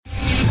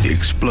The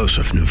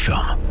explosive new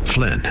film,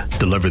 Flynn,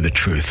 deliver the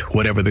truth,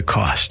 whatever the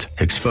cost,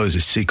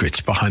 exposes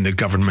secrets behind the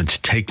government's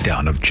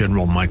takedown of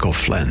General Michael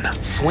Flynn.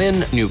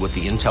 Flynn knew what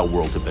the intel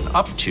world had been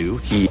up to.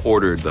 He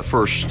ordered the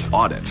first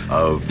audit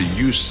of the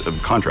use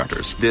of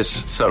contractors.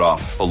 This set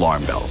off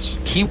alarm bells.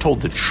 He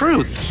told the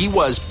truth. He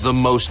was the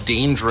most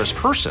dangerous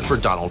person for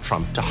Donald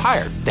Trump to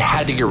hire. They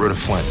had to get rid of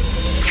Flynn.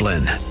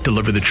 Flynn,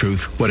 deliver the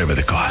truth, whatever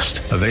the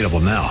cost. Available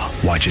now.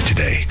 Watch it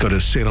today. Go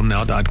to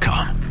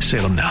salemnow.com.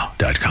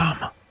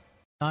 salemnow.com.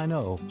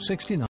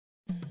 9069.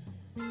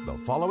 The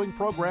following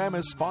program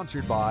is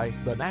sponsored by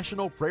the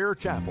National Prayer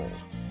Chapel.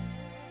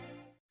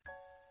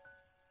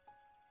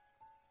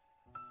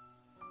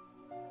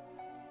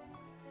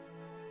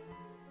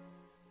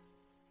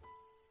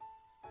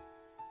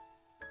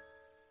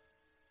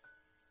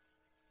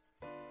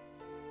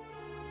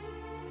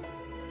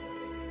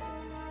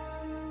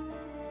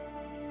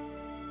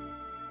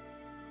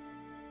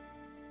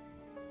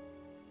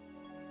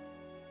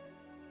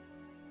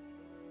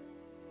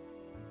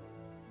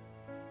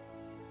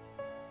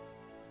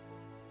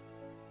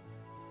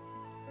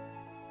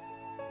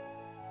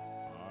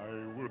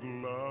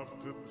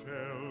 To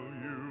tell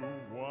you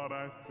what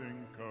I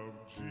think of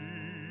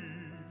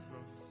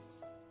Jesus,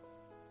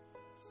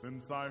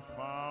 since I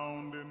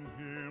found in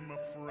him a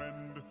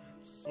friend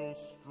so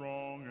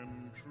strong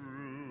and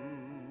true.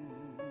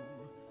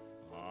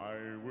 I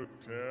would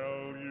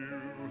tell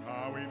you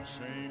how he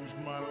changed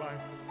my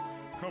life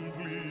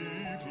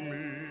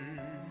completely.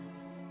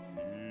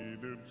 He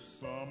did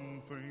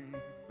something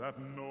that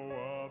no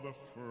other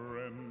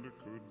friend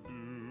could do.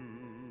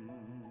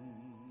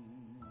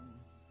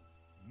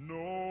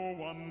 No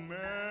one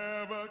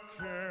ever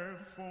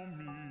cared for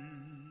me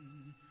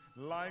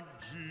like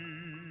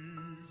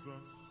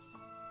Jesus.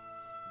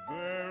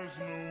 There's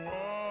no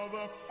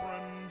other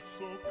friend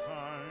so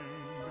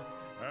kind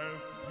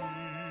as he.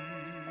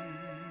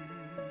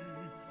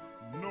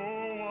 No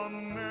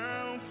one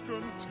else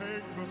could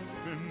take the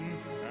sin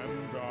and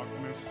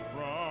darkness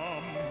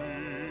from me.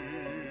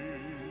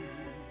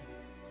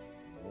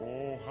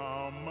 Oh,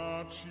 how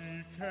much he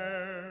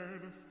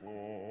cared for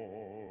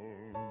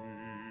me.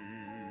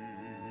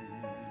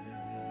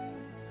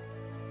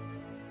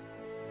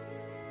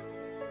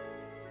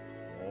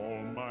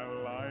 All my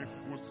life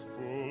was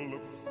full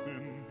of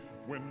sin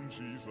when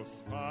Jesus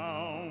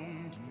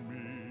found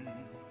me.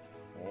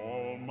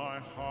 All my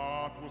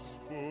heart was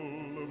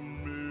full of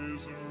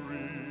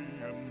misery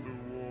and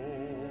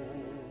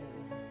woe.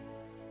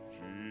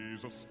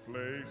 Jesus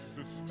placed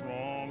his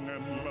strong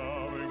and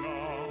loving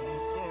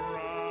arms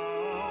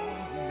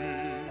around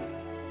me,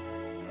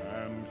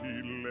 and he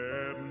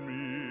led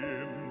me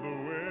in the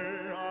way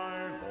I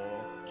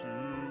ought to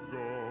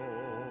go.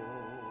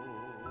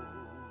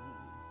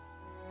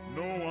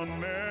 No one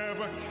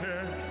ever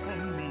cared for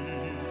me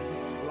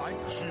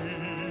like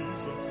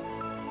Jesus.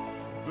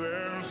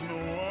 There's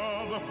no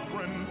other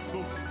friend so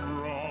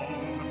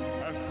strong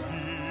as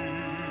he.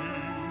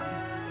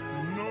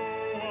 No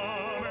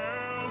one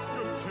else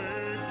could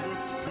take the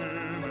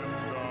sin and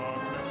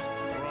darkness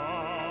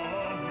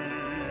from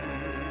me.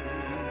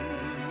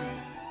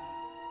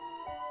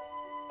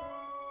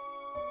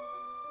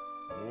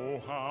 Oh,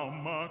 how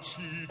much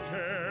he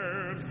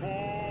cared for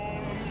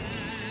me.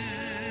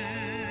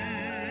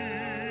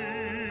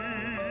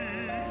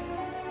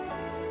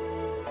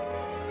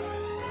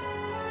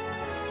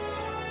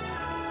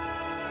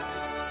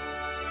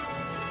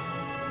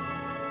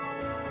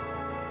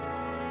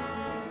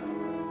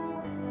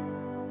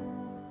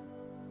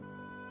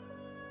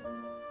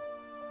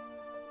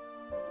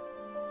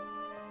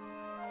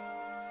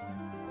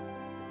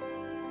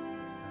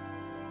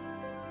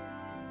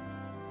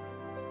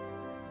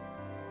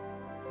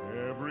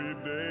 Every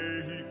day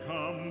he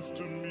comes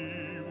to me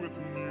with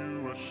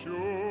new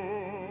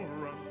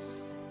assurance.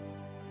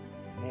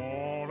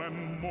 More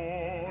and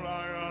more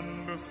I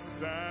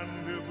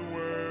understand his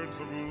words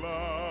of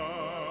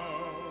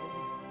love.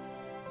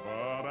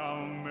 But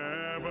I'll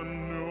never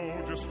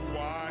know just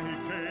why he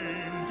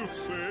came to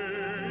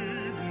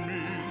save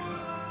me,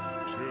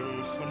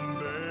 till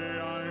someday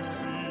I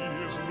see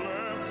his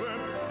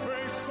blessed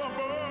face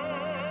above.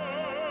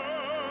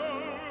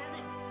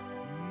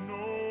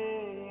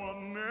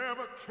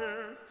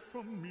 Cared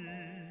for me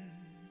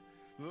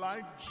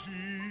like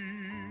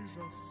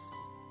Jesus.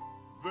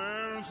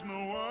 There's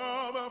no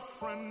other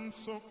friend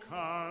so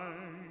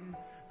kind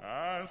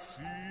as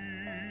he.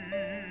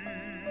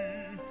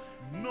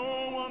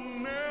 No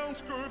one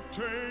else could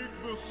take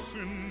the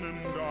sin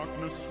and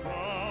darkness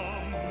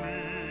from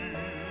me.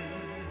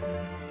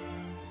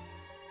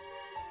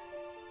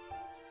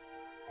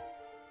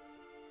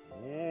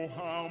 Oh,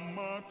 how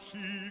much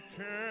he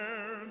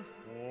cared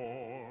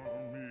for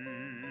me.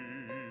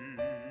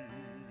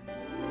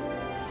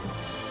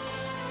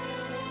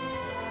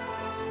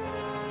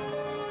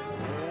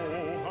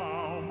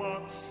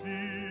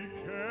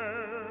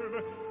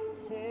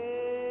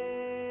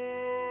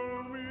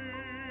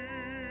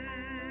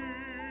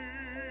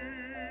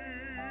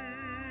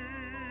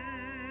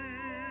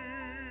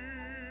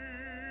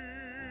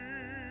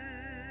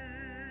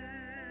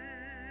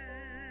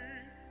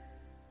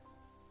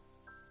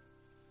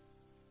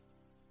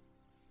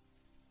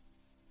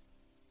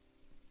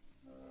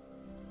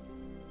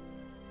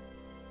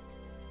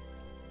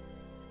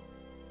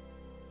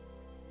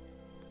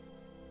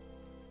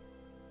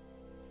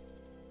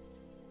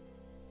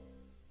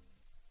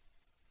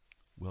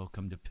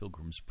 welcome to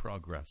Pilgrim's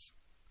Progress.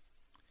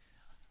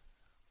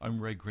 I'm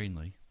Ray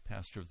Greenlee,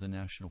 pastor of the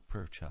National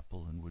Prayer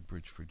Chapel in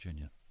Woodbridge,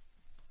 Virginia.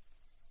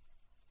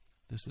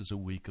 This is a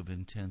week of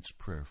intense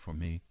prayer for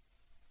me.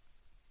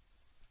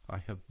 I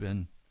have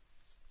been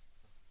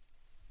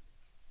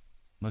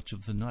much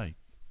of the night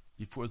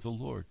before the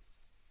Lord,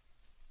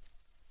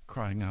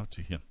 crying out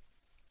to Him.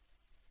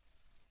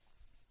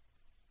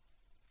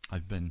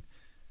 I've been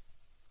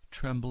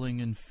trembling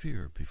in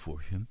fear before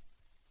Him.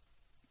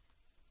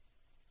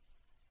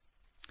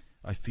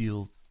 I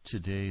feel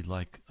today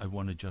like I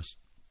want to just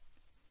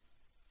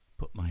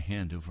put my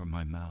hand over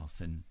my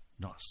mouth and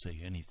not say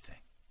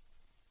anything.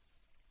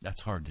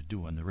 That's hard to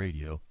do on the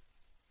radio.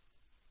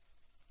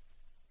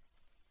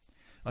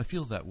 I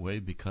feel that way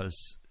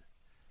because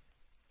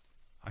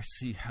I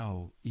see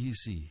how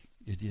easy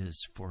it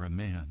is for a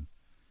man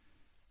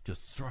to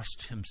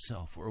thrust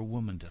himself, or a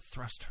woman to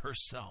thrust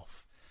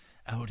herself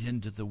out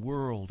into the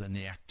world and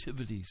the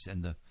activities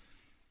and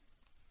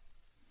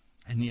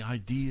the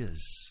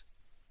ideas,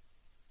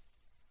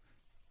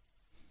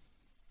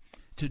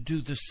 to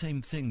do the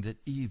same thing that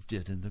Eve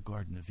did in the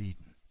Garden of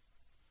Eden,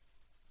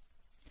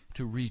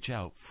 to reach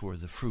out for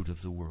the fruit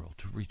of the world,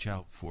 to reach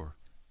out for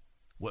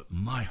what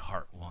my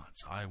heart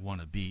wants. I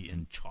want to be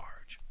in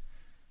charge.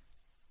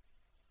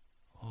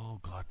 Oh,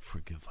 God,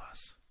 forgive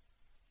us.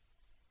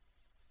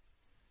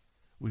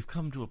 We've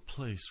come to a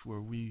place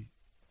where we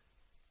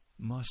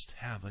must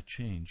have a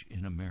change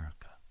in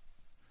America.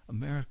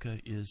 America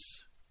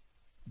is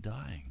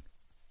dying.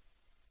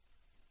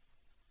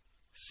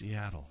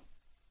 Seattle,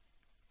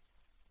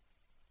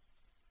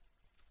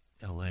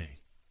 L.A.,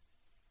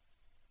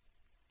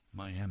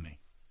 Miami,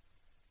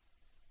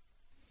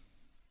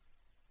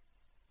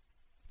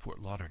 Fort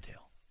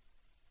Lauderdale,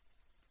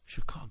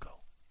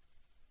 Chicago,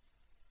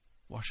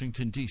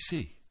 Washington,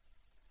 D.C.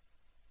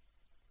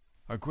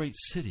 Our great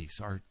cities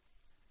are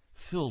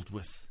filled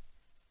with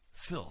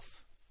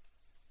filth,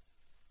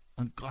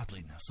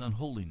 ungodliness,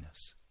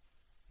 unholiness.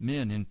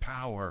 Men in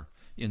power,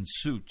 in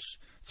suits,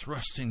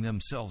 thrusting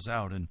themselves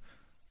out, and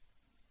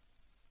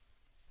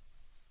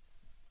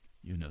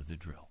you know the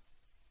drill.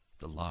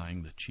 The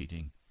lying, the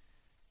cheating,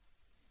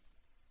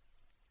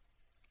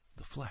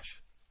 the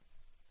flesh.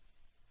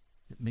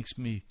 It makes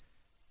me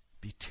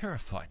be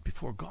terrified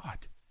before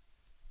God.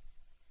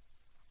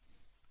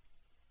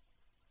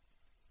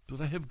 But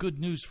I have good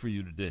news for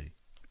you today.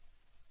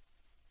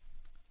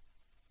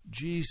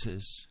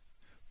 Jesus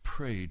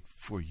prayed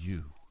for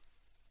you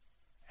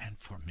and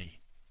for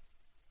me.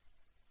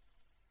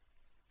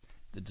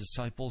 The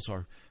disciples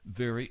are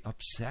very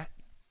upset.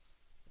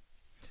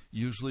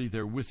 Usually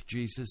they're with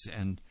Jesus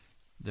and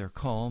they're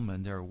calm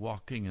and they're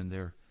walking and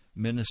they're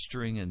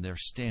ministering and they're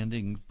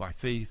standing by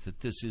faith that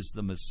this is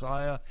the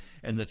Messiah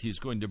and that He's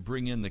going to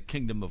bring in the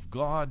kingdom of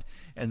God,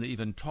 and they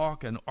even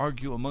talk and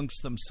argue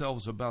amongst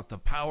themselves about the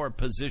power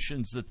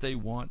positions that they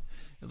want.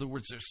 In other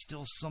words, there's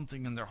still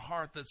something in their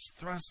heart that's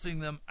thrusting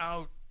them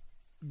out,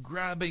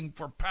 grabbing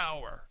for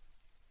power.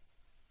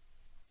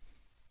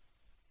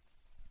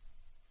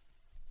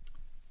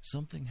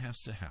 Something has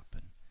to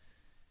happen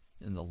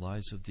in the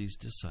lives of these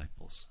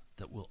disciples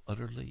that will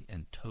utterly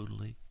and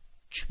totally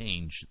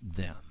change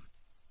them.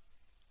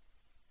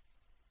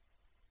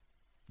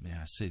 May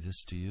I say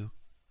this to you?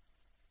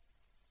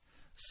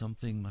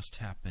 Something must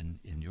happen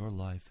in your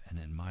life and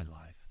in my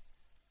life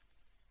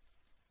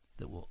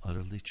that will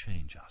utterly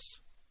change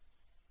us.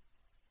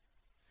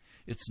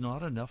 It's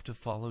not enough to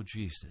follow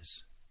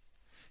Jesus.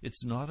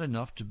 It's not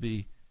enough to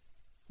be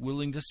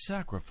willing to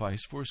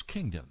sacrifice for His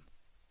kingdom.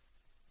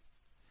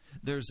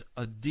 There's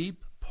a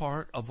deep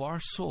part of our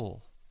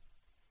soul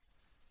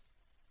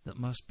that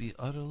must be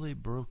utterly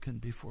broken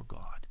before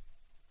God.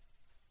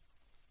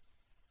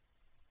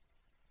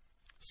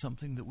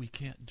 Something that we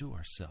can't do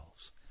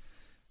ourselves.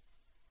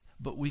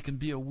 But we can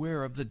be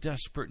aware of the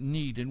desperate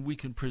need, and we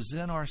can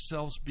present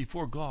ourselves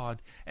before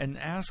God and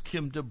ask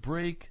Him to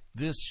break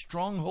this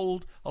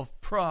stronghold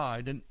of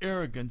pride and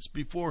arrogance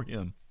before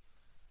Him.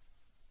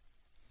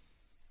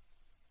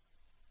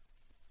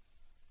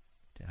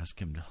 To ask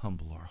Him to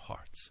humble our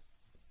hearts,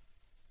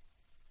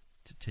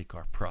 to take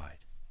our pride.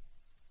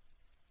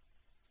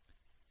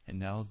 And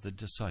now the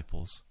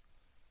disciples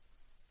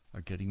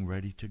are getting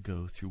ready to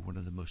go through one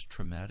of the most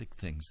traumatic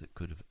things that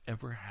could have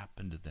ever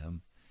happened to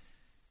them.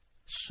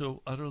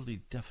 So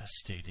utterly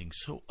devastating,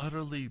 so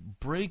utterly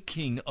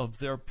breaking of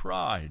their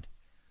pride,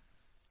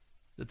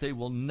 that they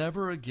will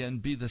never again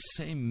be the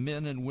same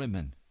men and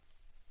women.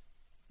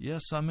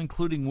 Yes, I'm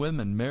including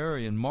women,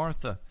 Mary and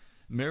Martha,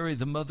 Mary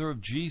the mother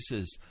of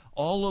Jesus.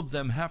 All of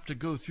them have to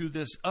go through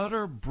this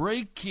utter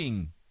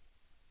breaking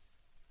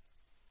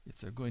if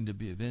they're going to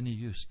be of any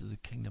use to the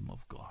kingdom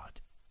of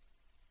God.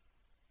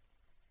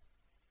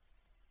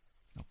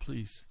 Now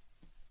please,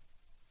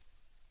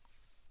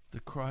 the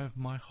cry of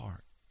my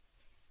heart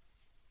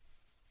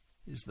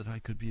is that I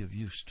could be of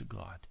use to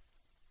God.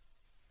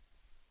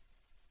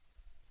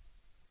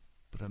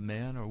 But a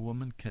man or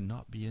woman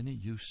cannot be any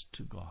use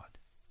to God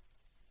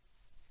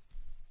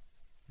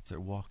if they're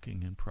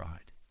walking in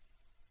pride.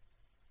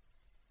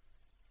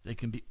 They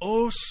can be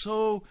oh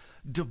so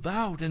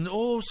devout and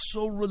oh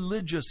so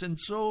religious, and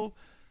so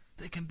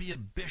they can be a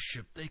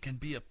bishop, they can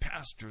be a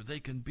pastor, they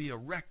can be a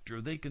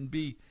rector, they can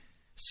be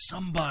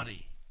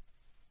somebody.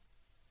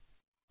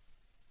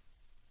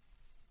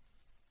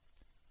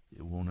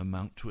 It won't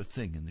amount to a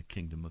thing in the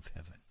kingdom of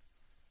heaven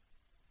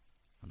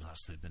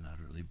unless they've been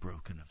utterly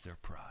broken of their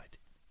pride,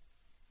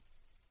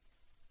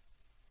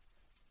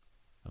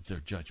 of their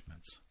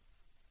judgments,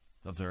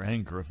 of their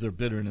anger, of their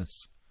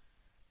bitterness.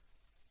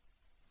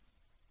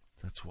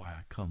 That's why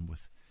I come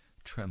with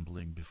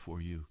trembling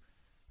before you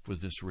for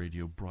this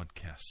radio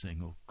broadcast,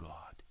 saying, oh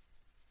God,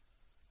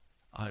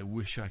 I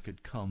wish I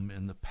could come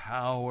in the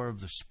power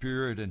of the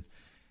Spirit and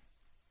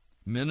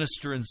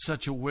minister in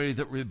such a way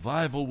that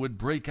revival would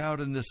break out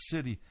in this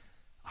city.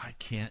 I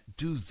can't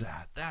do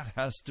that. That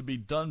has to be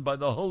done by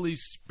the Holy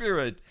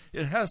Spirit.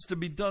 It has to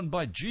be done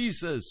by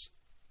Jesus.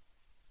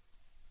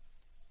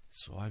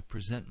 So I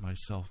present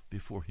myself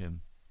before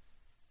Him,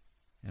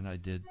 and I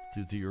did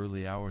through the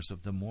early hours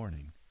of the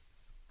morning.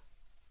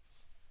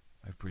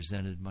 I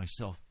presented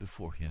myself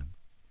before Him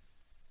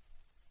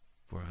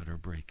for utter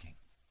breaking,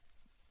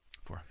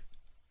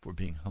 for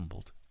being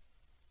humbled.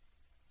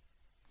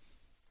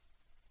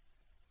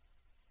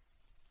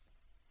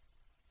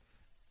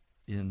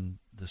 In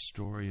the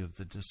story of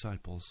the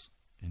disciples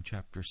in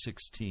chapter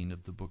 16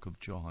 of the book of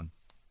John,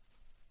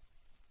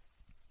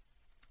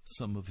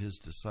 some of His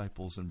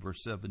disciples in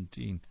verse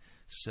 17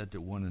 said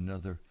to one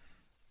another,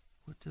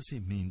 what does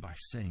He mean by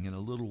saying, in a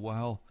little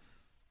while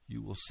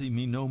you will see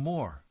me no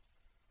more?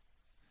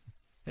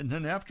 And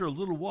then after a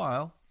little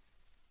while,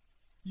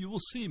 you will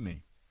see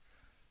me.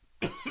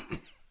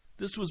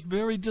 This was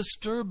very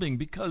disturbing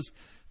because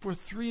for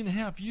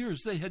 3.5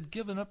 years they had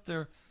given up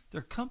their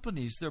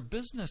companies, their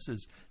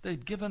businesses.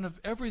 They'd given up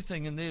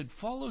everything and they had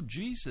followed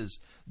Jesus.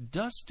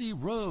 Dusty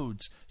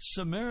roads,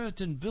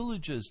 Samaritan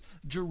villages,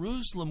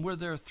 Jerusalem where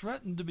they're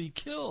threatened to be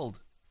killed.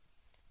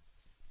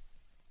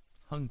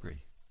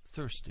 Hungry,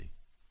 thirsty.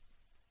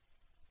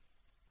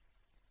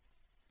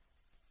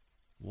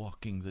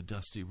 Walking the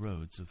dusty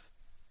roads of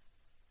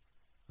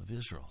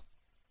Israel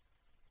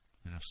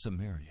and of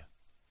Samaria,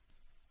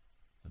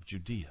 of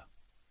Judea.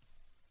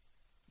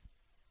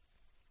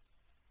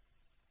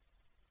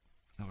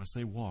 Now, as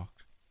they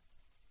walked,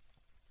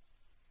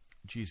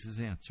 Jesus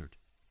answered,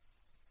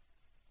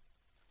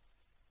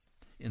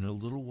 in a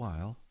little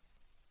while,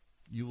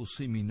 you will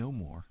see me no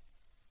more,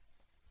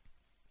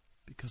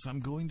 because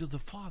I'm going to the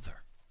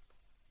Father.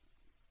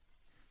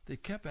 They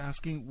kept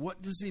asking,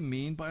 what does He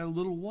mean by a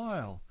little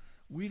while?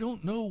 We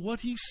don't know what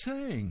He's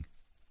saying.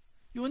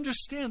 You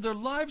understand, their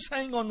lives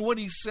hang on what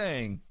He's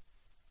saying.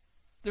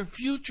 Their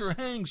future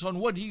hangs on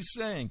what He's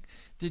saying.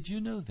 Did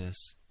you know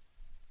this?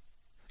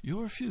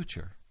 Your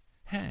future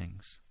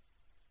hangs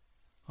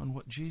on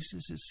what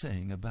Jesus is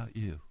saying about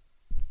you.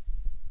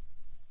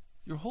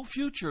 Your whole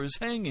future is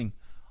hanging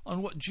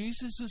on what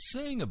Jesus is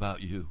saying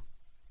about you.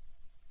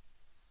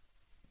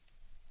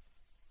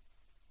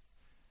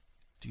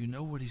 Do you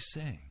know what He's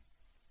saying?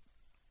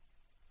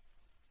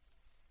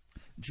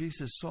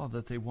 Jesus saw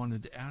that they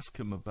wanted to ask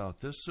Him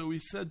about this, so He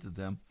said to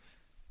them,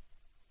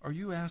 are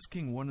you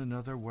asking one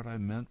another what I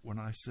meant when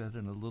I said,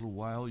 in a little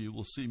while you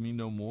will see me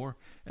no more,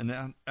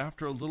 and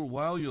after a little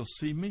while you'll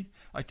see me?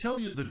 I tell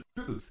you the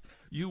truth,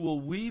 you will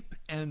weep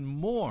and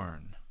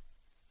mourn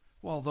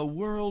while the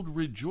world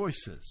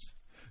rejoices.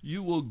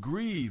 You will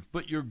grieve,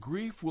 but your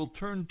grief will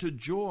turn to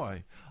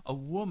joy. A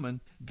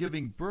woman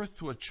giving birth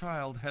to a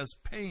child has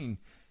pain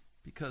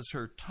because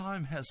her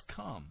time has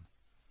come.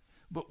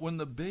 But when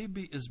the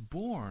baby is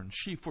born,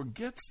 she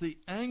forgets the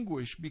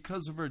anguish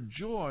because of her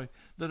joy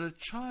that a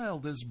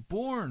child is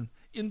born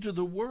into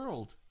the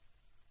world.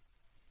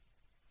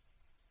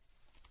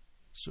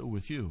 So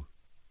with you,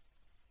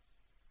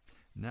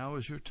 now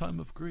is your time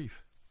of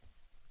grief.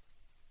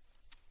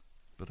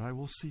 But I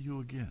will see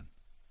you again,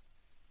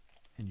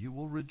 and you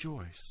will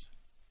rejoice,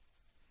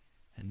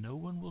 and no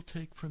one will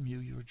take from you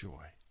your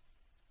joy.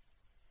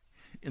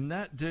 In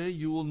that day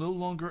you will no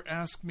longer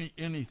ask me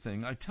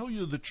anything. I tell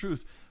you the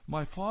truth,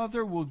 my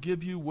Father will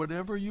give you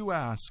whatever you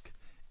ask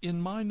in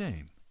my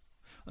name.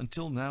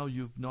 Until now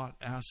you've not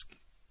asked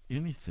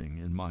anything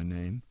in my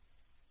name.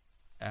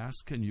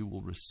 Ask and you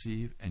will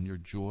receive, and your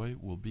joy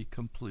will be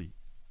complete.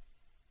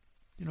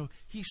 You know,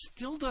 He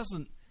still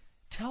doesn't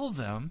tell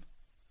them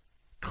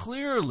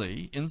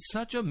clearly in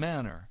such a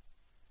manner,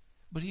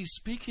 but He's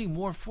speaking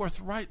more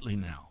forthrightly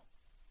now.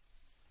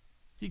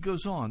 He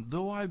goes on,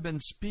 though I've been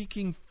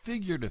speaking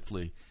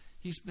figuratively,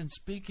 He's been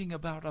speaking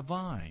about a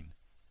vine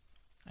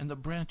and the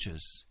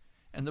branches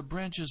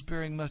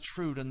bearing much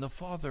fruit, and the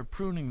Father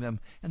pruning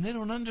them, and they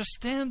don't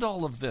understand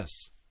all of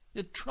this.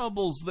 It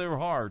troubles their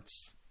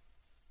hearts.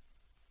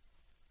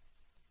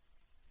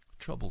 It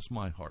troubles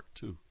my heart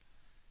too.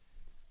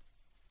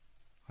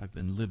 I've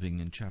been living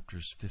in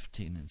chapters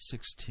 15 and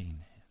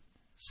 16,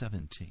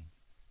 17,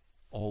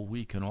 all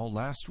week and all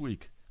last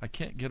week. I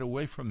can't get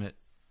away from it.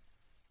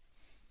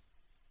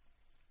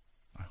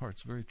 My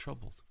heart's very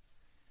troubled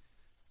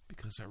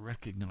because I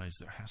recognize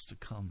there has to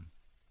come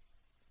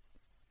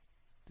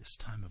this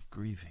time of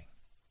grieving,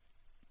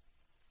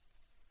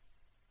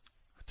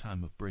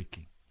 time of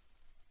breaking.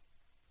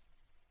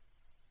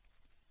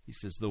 He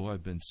says, though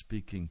I've been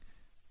speaking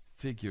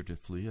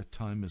figuratively, a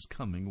time is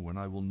coming when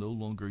I will no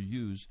longer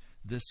use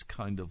this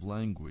kind of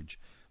language,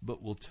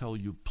 but will tell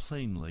you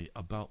plainly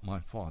about my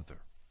Father.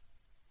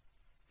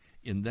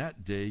 In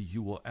that day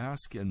you will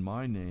ask in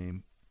my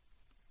name.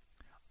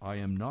 I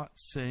am not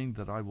saying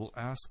that I will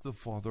ask the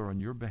Father on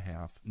your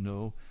behalf.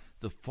 No,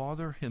 the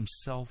Father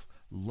himself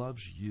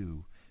loves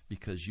you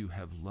because you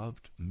have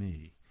loved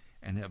me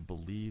and have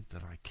believed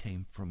that I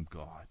came from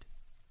God.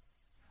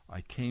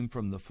 I came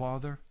from the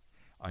Father.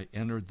 I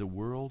entered the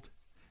world.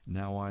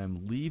 Now I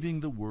am leaving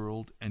the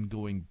world and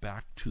going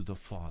back to the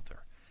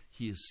Father.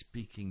 He is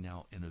speaking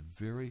now in a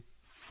very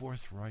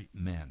forthright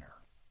manner.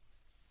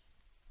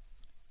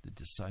 The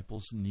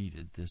disciples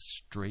needed this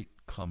straight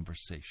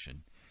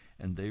conversation,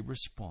 and they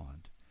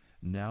respond,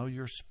 now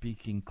you're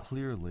speaking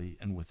clearly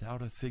and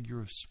without a figure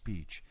of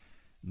speech.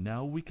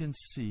 Now we can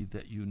see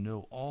that you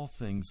know all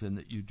things and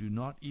that you do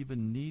not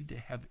even need to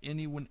have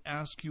anyone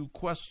ask you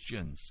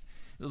questions.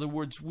 In other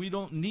words, we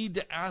don't need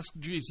to ask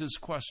Jesus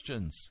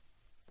questions.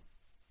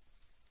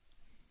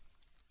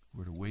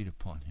 We're to wait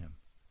upon him.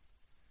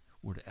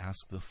 We're to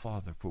ask the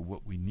Father for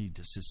what we need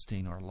to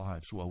sustain our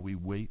lives while we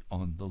wait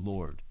on the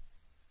Lord.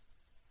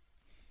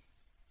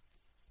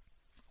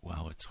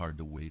 Wow, it's hard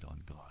to wait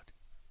on God.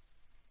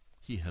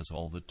 He has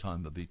all the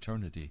time of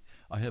eternity.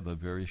 I have a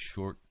very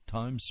short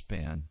time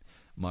span.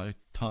 My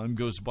time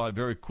goes by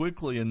very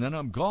quickly, and then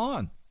I'm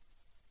gone.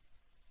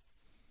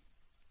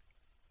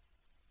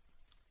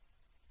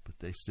 But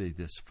they say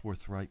this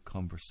forthright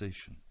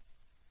conversation.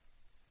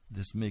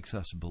 This makes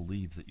us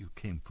believe that you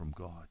came from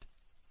God.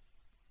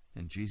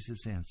 And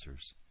Jesus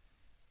answers,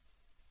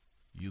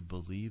 you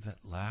believe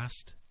at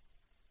last?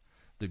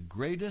 The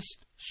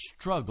greatest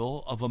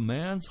struggle of a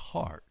man's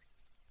heart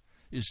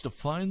is to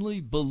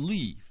finally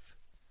believe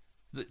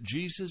that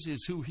Jesus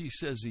is who he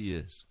says he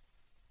is.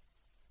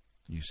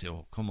 You say,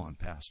 oh, come on,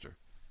 Pastor.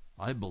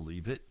 I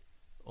believe it.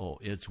 Oh,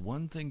 it's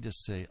one thing to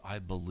say I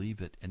believe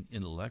it and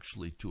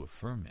intellectually to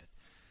affirm it.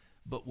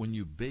 But when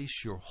you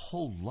base your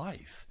whole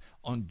life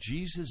on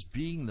Jesus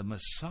being the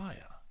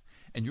Messiah,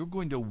 and you're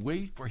going to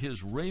wait for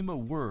his Rhema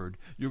word,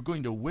 you're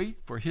going to wait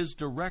for his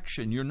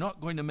direction, you're not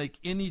going to make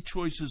any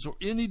choices or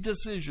any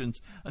decisions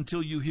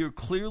until you hear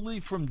clearly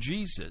from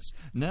Jesus.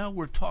 Now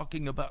we're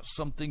talking about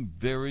something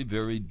very,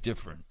 very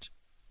different.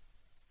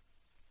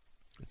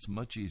 It's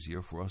much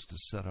easier for us to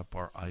set up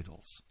our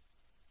idols.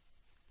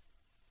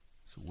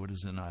 So what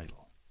is an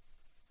idol?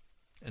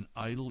 An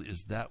idol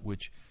is that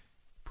which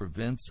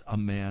prevents a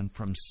man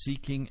from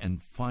seeking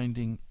and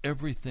finding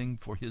everything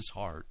for his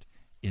heart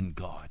in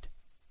God.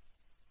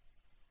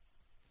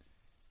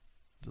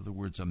 In other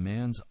words, a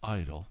man's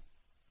idol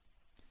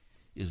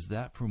is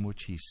that from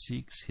which he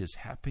seeks his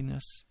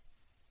happiness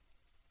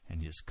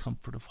and his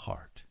comfort of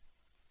heart.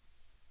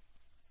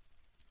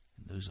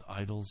 And those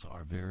idols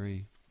are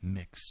very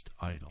mixed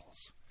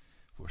idols.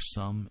 For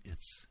some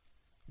it's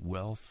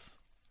wealth,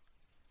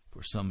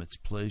 for some it's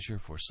pleasure,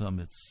 for some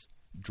it's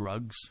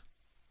drugs,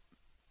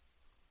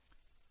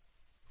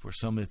 for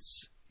some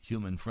it's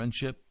human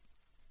friendship,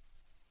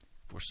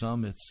 for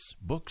some it's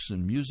books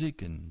and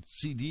music and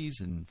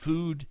CDs and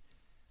food,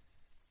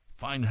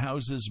 fine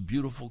houses,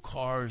 beautiful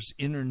cars,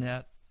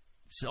 internet,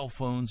 cell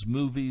phones,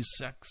 movies,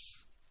 sex,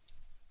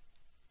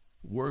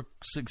 work,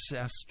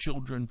 success,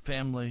 children,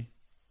 family,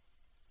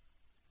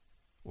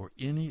 or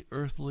any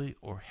earthly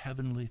or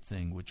heavenly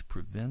thing which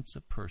prevents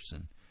a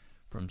person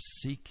from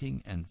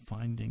seeking and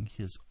finding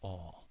his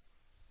all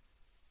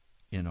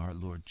in our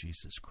Lord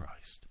Jesus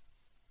Christ.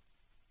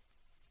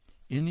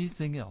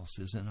 Anything else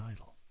is an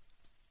idol.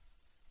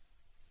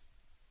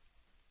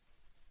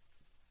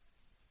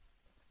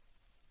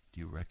 Do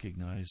you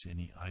recognize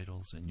any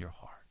idols in your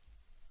heart?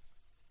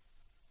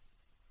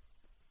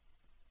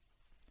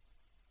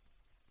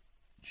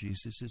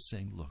 Jesus is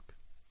saying, look,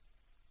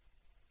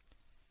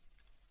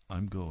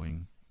 I'm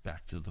going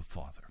back to the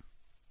Father.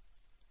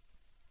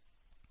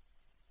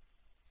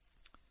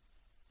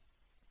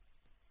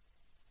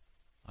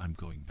 I'm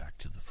going back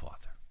to the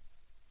Father.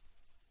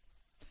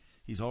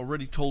 He's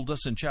already told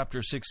us in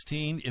chapter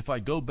 16, if I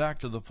go back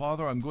to the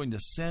Father, I'm going to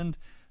send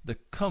the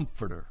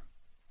Comforter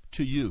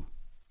to you.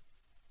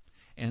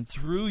 And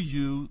through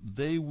you,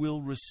 they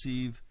will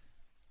receive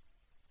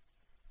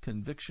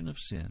conviction of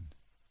sin,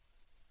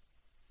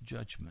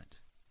 judgment.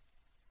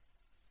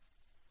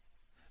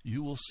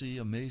 You will see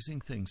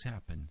amazing things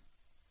happen.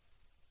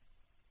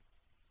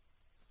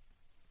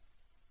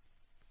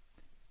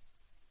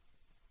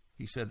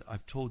 He said,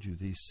 I've told you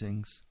these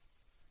things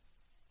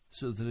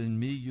so that in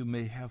me you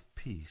may have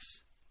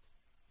peace.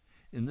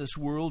 In this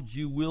world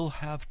you will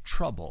have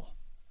trouble.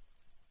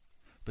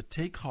 But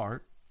take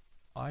heart,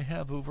 I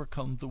have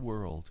overcome the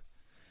world.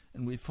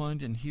 And we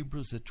find in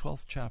Hebrews, the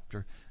 12th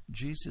chapter,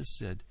 Jesus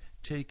said,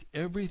 take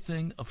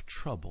everything of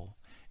trouble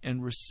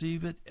and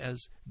receive it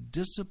as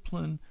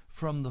discipline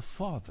from the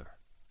Father.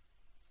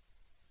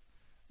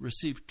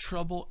 Receive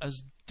trouble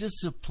as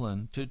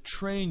discipline to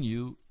train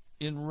you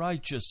in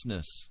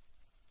righteousness.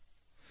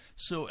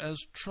 So as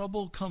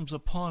trouble comes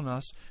upon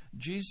us,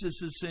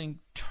 Jesus is saying,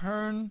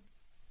 turn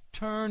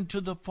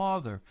to the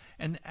Father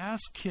and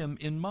ask Him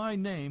in my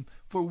name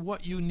for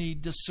what you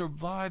need to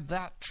survive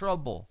that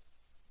trouble.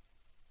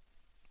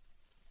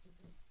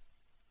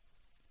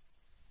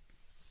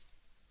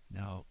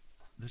 Now,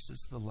 this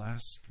is the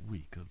last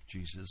week of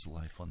Jesus'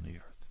 life on the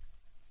earth.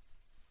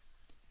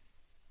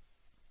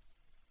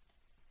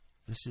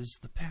 This is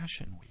the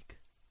Passion Week.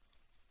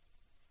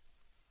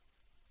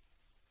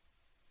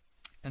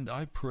 And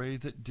I pray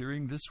that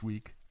during this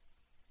week,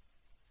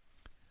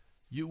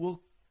 you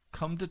will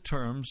come to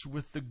terms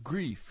with the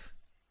grief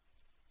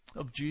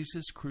of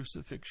Jesus'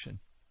 crucifixion.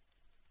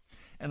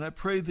 And I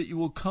pray that you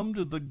will come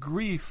to the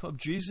grief of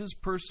Jesus'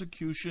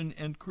 persecution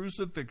and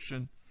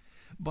crucifixion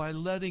by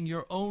letting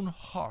your own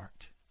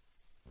heart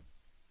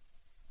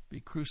be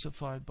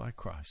crucified by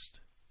Christ.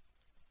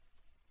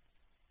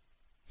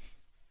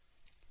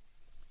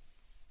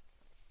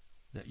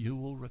 That you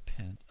will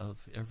repent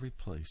of every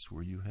place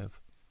where you have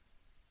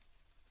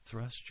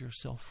thrust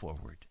yourself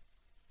forward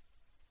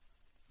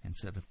and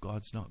said, if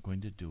God's not going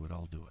to do it,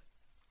 I'll do it.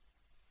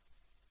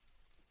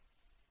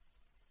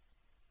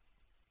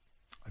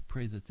 I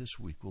pray that this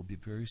week will be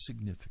very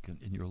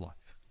significant in your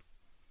life.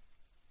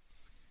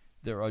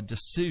 There are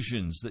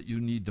decisions that you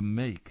need to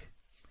make.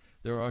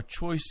 There are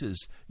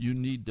choices you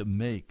need to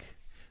make.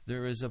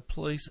 There is a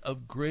place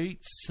of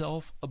great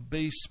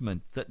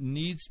self-abasement that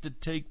needs to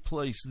take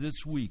place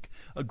this week.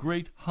 A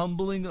great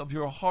humbling of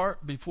your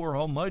heart before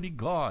Almighty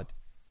God.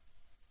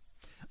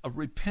 A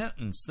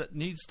repentance that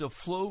needs to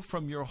flow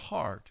from your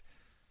heart.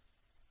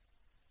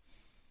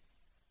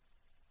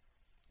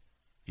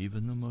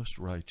 Even the most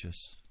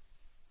righteous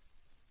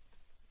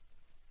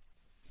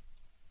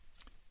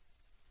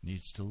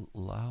needs to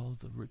allow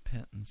the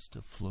repentance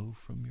to flow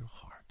from your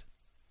heart.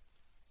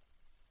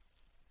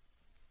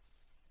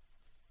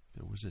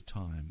 There was a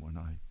time when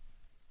I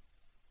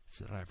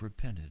said, I've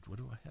repented. What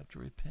do I have to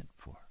repent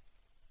for?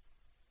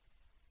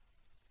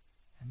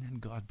 And then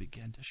God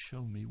began to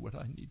show me what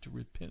I need to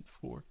repent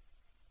for.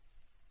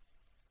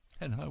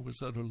 And I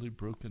was utterly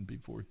broken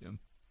before Him.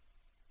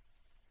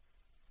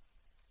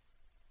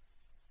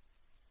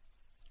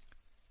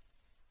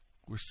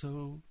 We're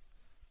so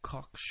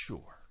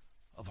cocksure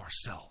of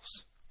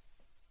ourselves,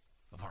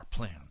 of our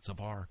plans, of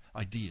our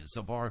ideas,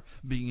 of our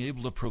being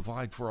able to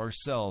provide for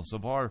ourselves,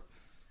 of our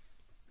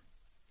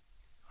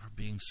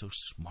being so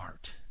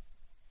smart.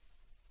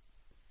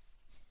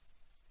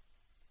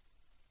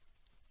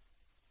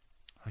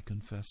 I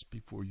confess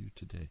before you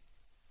today,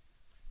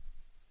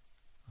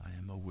 I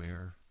am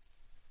aware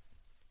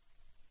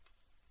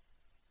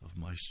of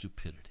my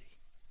stupidity,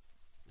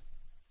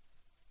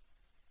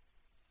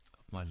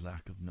 of my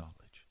lack of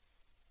knowledge,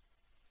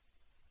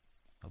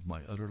 of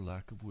my utter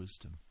lack of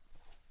wisdom,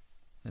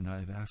 and I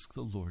have asked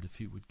the Lord if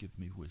He would give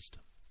me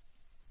wisdom.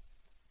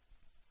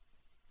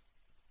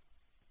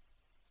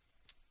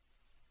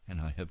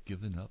 And I have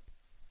given up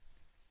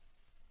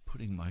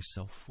putting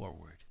myself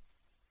forward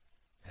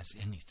as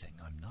anything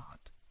I'm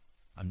not.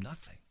 I'm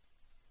nothing.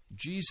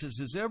 Jesus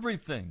is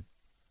everything.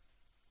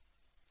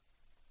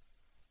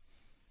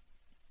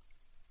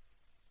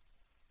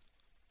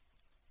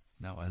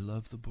 Now, I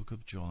love the book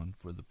of John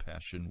for the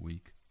Passion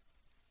Week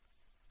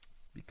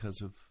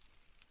because of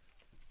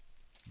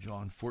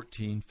John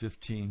 14,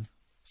 15,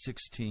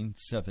 16,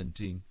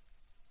 17.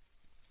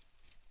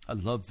 I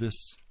love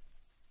this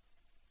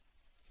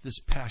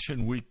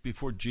Passion Week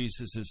before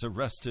Jesus is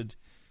arrested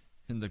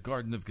in the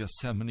Garden of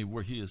Gethsemane,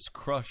 where He is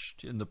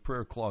crushed in the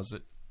prayer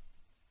closet.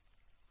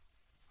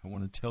 I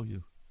want to tell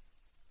you,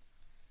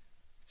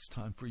 it's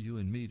time for you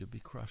and me to be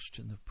crushed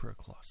in the prayer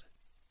closet.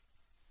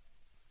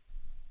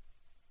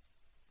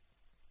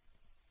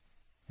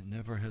 And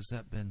never has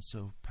that been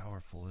so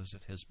powerful as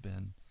it has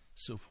been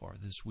so far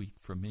this week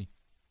for me.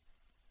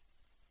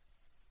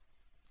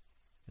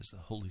 As the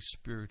Holy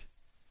Spirit,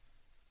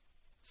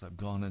 as I've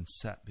gone and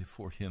sat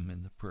before Him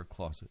in the prayer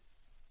closet,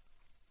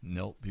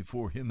 knelt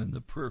before Him in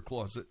the prayer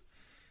closet,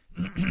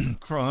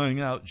 crying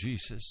out,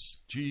 Jesus,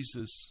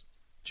 Jesus,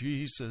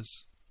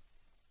 Jesus.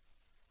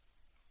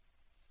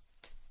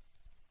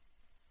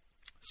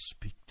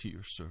 Speak to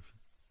your servant.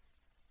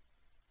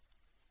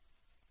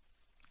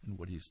 And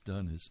what He's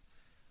done is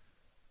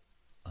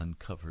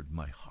uncovered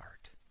my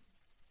heart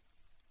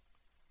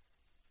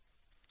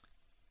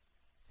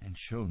and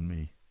shown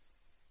me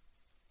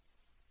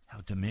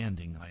how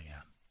demanding I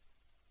am,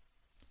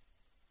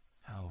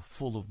 how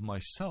full of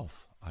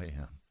myself I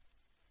am.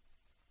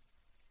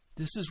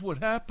 This is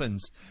what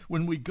happens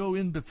when we go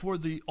in before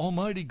the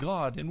Almighty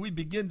God and we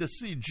begin to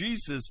see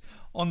Jesus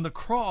on the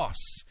cross.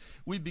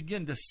 We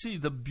begin to see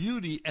the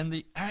beauty and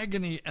the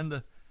agony and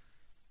the...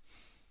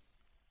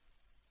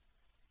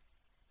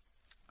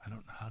 I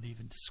don't know how to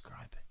even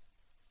describe it.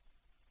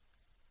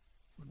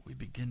 When we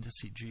begin to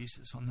see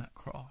Jesus on that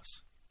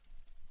cross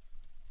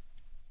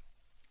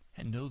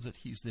and know that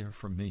He's there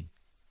for me.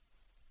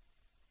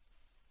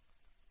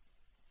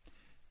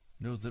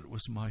 Know that it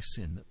was my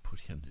sin that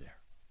put Him there.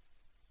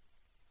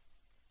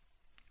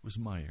 It was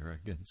my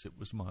arrogance. It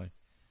was my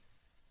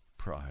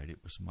pride.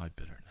 It was my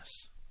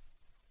bitterness.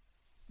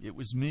 It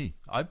was me.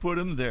 I put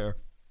him there.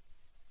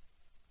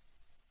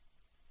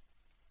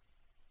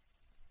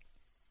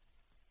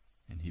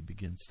 And he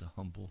begins to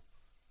humble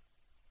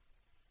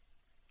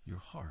your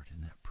heart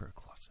in that prayer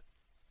closet.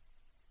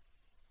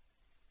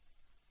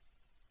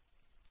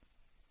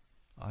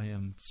 I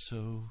am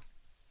so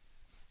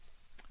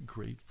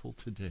grateful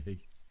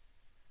today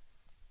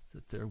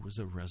that there was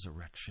a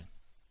resurrection.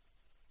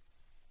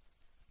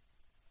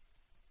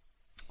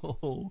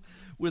 Oh,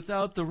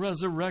 without the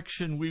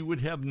resurrection, we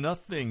would have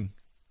nothing.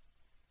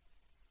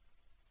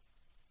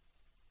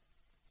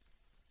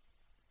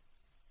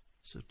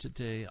 So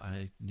today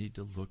I need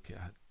to look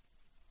at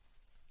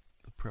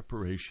the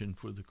preparation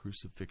for the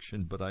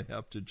crucifixion, but I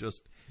have to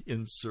just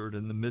insert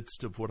in the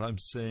midst of what I'm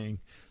saying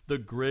the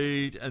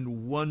great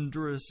and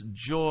wondrous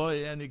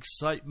joy and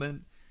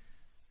excitement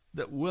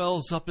that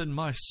wells up in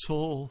my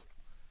soul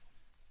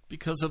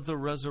because of the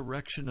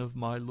resurrection of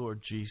my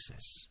Lord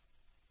Jesus.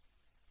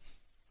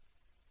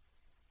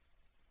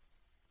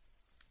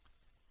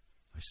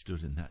 I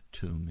stood in that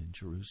tomb in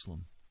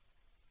Jerusalem.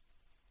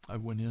 I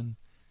went in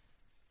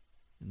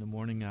the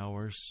morning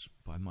hours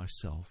by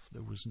myself.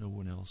 There was no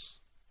one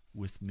else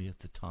with me at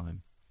the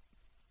time.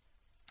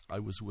 I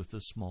was with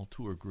a small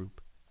tour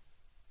group,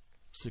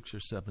 6 or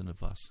 7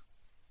 of us.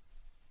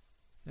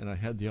 And I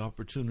had the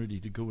opportunity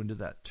to go into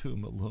that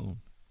tomb alone.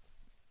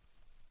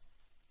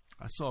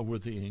 I saw where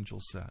the angel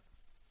sat.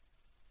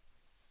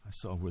 I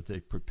saw where they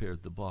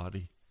prepared the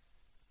body.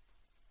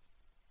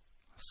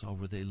 I saw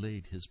where they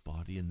laid his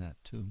body in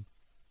that tomb.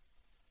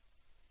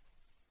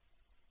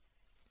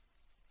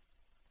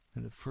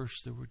 And at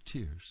first there were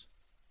tears.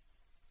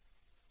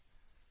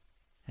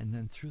 And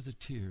then through the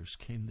tears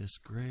came this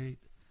great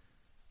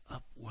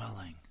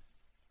upwelling.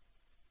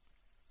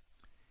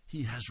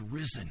 He has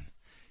risen.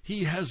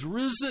 He has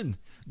risen.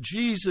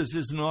 Jesus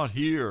is not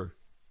here.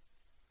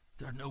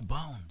 There are no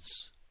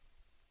bones.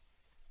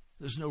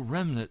 There's no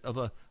remnant of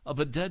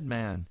a dead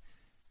man.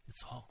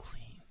 It's all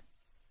clean.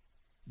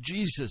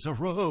 Jesus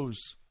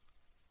arose.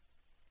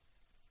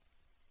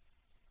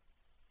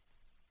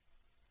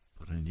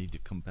 But I need to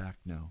come back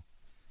now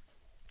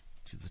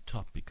to the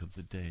topic of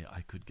the day.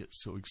 I could get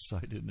so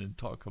excited and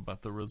talk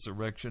about the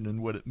resurrection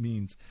and what it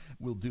means.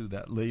 We'll do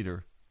that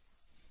later.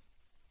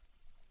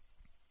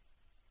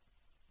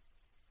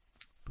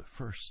 But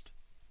first,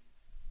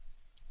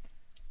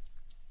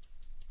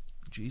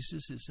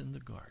 Jesus is in the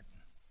garden.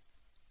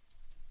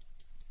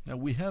 Now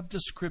we have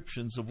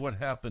descriptions of what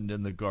happened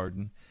in the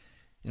garden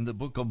in the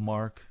book of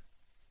Mark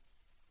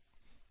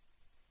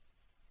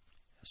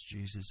as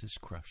Jesus is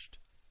crushed.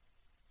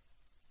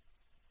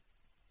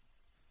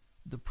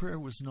 The prayer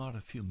was not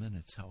a few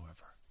minutes,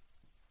 however.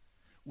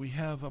 We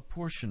have a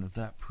portion of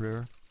that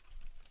prayer,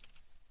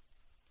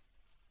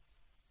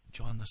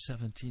 John the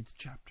 17th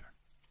chapter.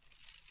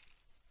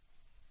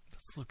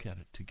 Let's look at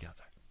it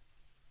together.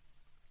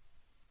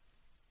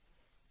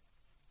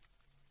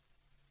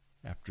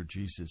 After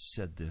Jesus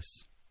said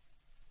this,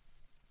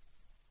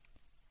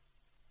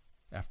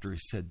 after he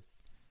said,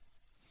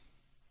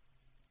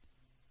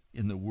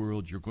 in the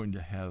world you're going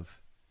to have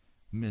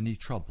many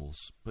troubles,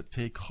 but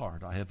take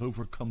heart, I have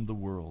overcome the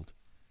world.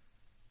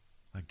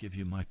 I give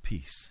you my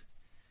peace.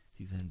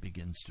 He then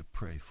begins to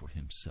pray for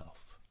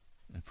himself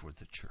and for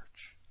the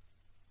church,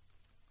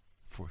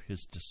 for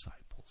his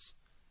disciples.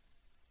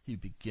 He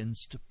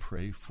begins to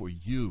pray for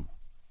you.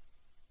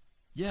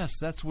 Yes,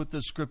 that's what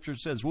the scripture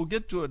says. We'll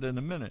get to it in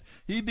a minute.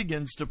 He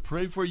begins to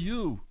pray for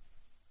you.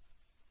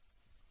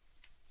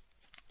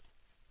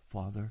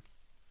 Father,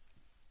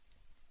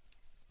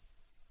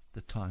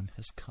 the time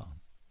has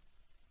come.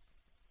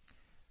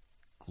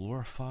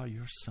 Glorify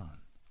your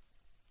Son,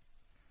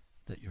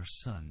 that your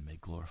Son may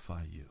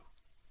glorify you.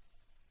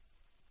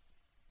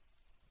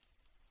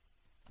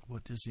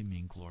 What does he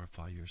mean,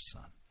 glorify your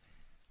Son?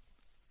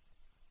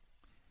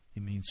 He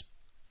means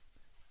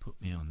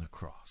put me on the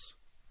cross.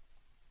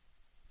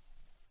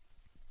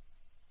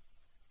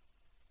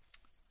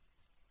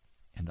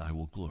 And I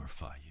will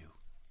glorify you.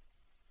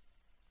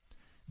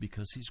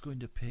 Because he's going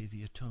to pay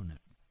the atonement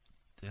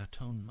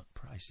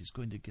price. He's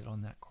going to get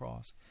on that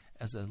cross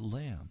as a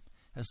lamb,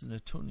 as an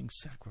atoning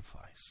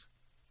sacrifice.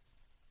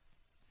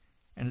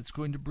 And it's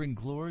going to bring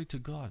glory to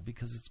God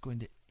because it's going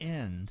to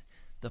end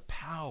the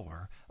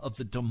power of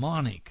the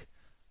demonic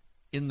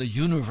in the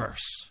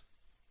universe.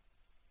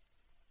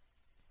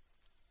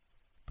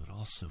 But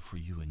also for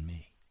you and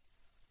me.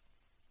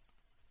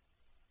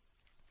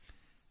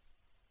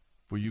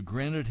 For you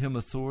granted him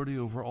authority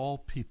over all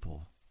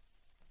people,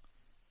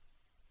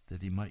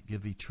 that he might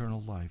give eternal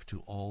life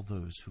to all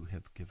those who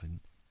have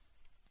given,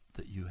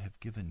 that you have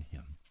given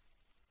him.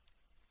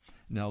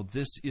 Now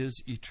this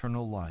is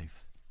eternal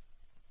life,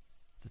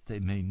 that they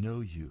may know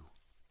you,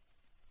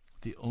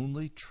 the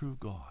only true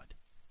God,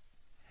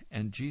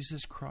 and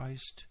Jesus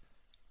Christ,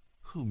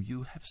 whom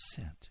you have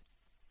sent.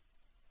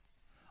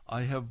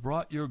 I have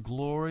brought your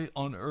glory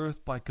on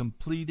earth by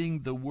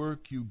completing the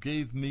work you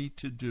gave me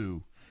to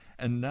do.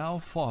 And now,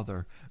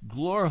 Father,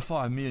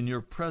 glorify me in your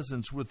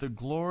presence with the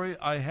glory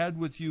I had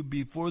with you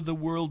before the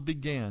world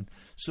began.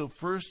 So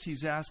first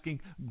he's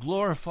asking,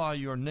 glorify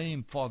your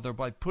name, Father,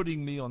 by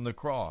putting me on the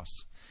cross.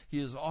 He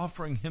is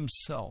offering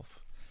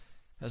himself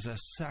as a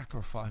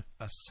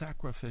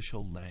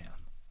sacrificial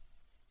lamb.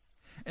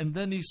 And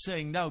then he's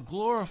saying, now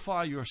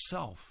glorify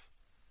yourself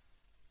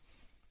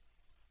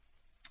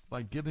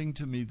by giving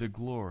to me the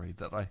glory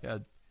that I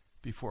had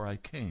before I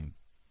came.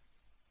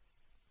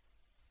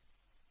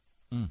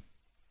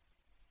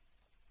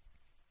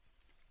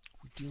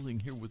 We're dealing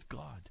here with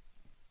God,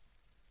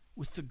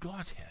 with the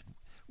Godhead.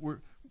 We're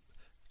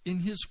in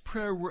his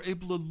prayer, we're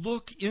able to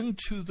look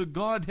into the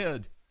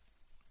Godhead.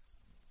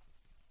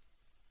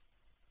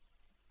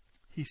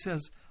 He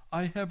says,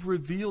 I have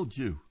revealed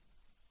you.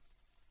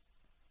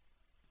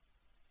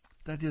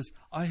 That is,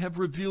 I have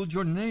revealed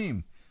your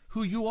name,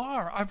 who you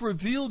are. I've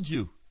revealed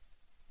you.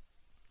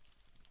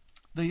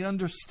 They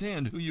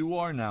understand who you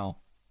are now.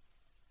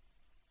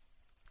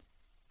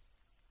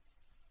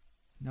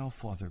 Now,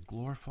 Father,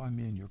 glorify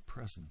me in your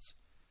presence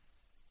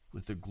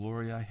with the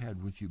glory I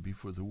had with you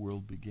before the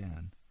world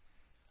began.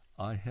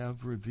 I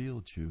have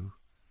revealed you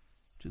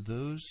to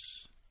those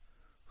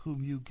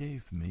whom you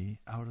gave me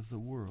out of the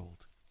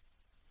world.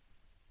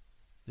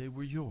 They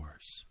were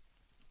yours.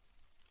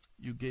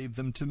 You gave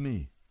them to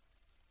me,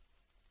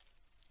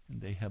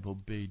 and they have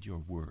obeyed your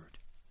word.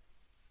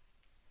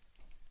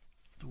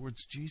 In other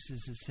words,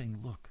 Jesus is saying,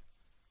 look,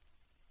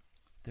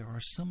 there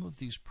are some of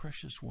these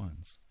precious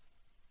ones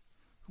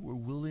who are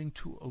willing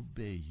to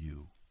obey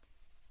you.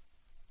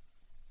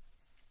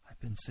 I've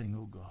been saying,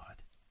 oh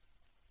God,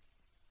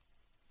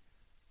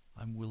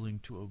 I'm willing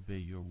to obey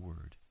your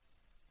word.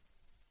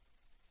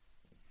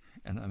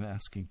 And I'm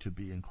asking to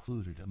be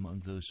included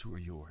among those who are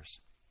yours.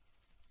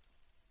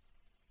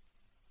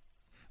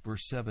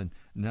 Verse 7,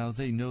 now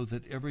they know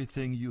that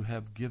everything you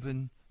have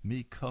given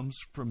me comes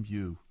from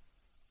you.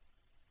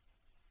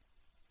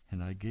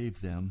 And I gave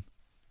them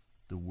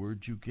the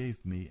word you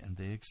gave me, and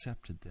they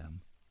accepted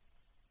them.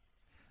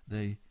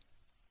 They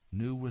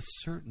knew with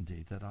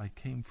certainty that I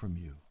came from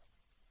you,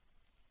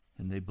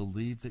 and they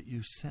believed that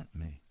you sent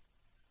me.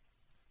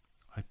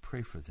 I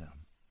pray for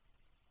them.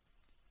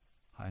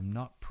 I am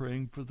not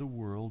praying for the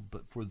world,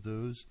 but for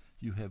those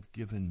you have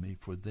given me,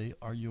 for they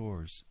are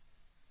yours.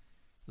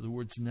 In other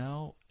words,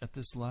 now, at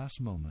this last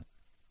moment,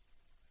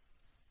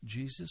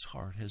 Jesus'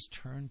 heart has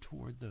turned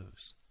toward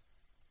those,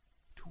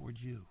 toward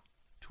you,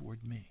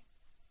 toward me,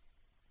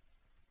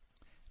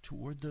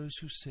 toward those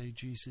who say,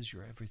 Jesus,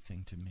 you're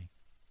everything to me.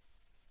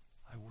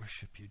 I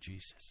worship you,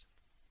 Jesus.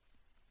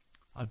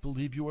 I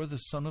believe you are the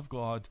Son of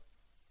God.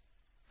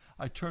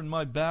 I turn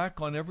my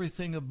back on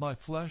everything of my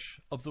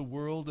flesh, of the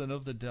world, and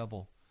of the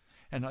devil.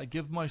 And I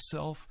give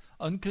myself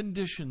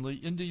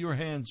unconditionally into your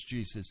hands,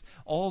 Jesus.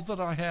 All that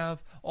I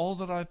have, all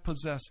that I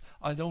possess,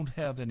 I don't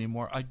have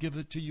anymore. I give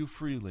it to you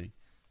freely.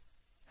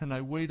 And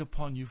I wait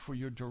upon you for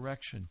your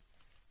direction,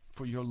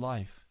 for your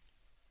life,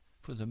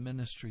 for the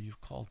ministry you've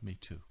called me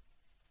to.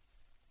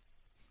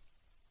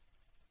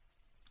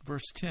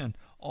 Verse 10,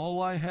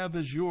 all I have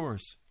is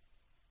yours,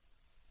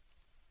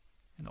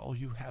 and all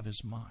you have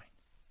is mine.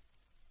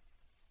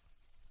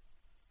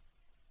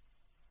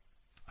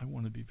 I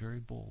want to be very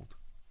bold.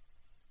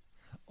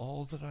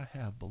 All that I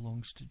have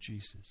belongs to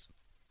Jesus,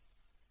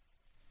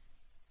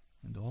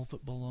 and all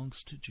that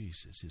belongs to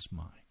Jesus is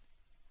mine.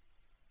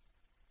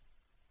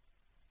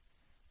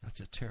 That's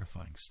a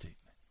terrifying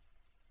statement.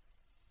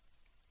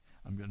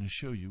 I'm going to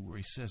show you where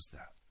he says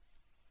that.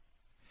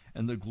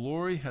 And the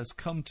glory has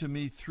come to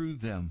me through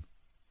them.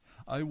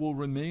 I will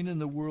remain in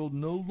the world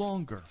no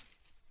longer,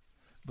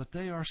 but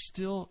they are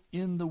still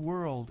in the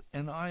world,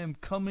 and I am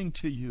coming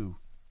to you.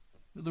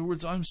 In other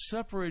words, I'm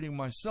separating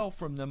myself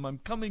from them. I'm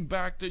coming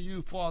back to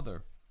you,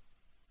 Father.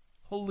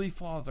 Holy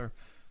Father,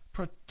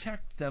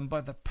 protect them by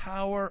the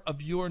power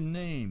of your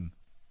name,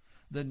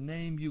 the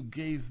name you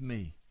gave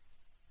me,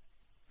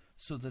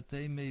 so that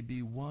they may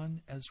be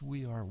one as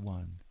we are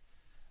one.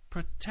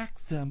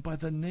 Protect them by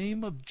the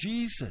name of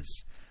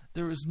Jesus.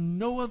 There is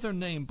no other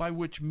name by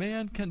which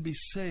man can be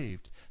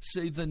saved,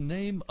 save the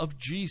name of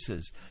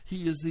Jesus.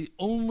 He is the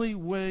only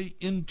way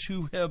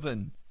into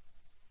heaven.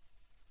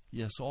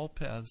 Yes, all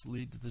paths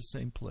lead to the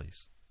same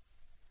place.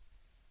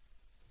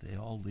 They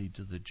all lead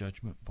to the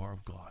judgment bar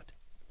of God.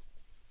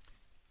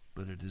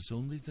 But it is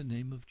only the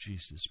name of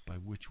Jesus by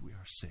which we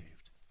are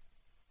saved.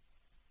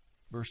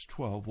 Verse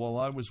 12, while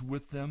I was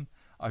with them,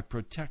 I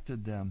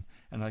protected them,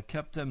 and I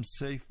kept them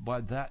safe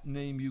by that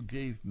name you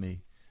gave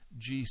me,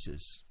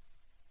 Jesus.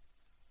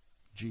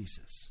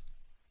 Jesus.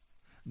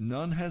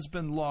 None has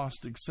been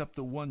lost except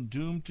the one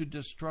doomed to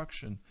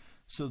destruction,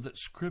 so that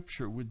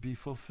Scripture would be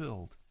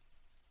fulfilled.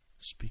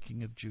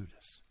 Speaking of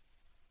Judas.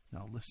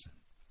 Now listen.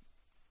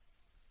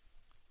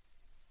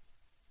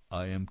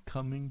 I am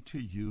coming to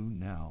you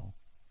now,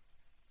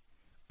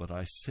 but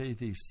I say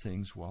these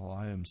things while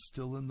I am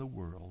still in the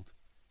world,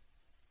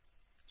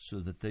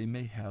 so that they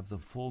may have the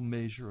full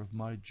measure of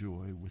my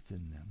joy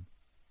within them.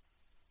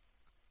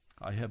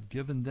 I have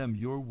given them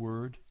your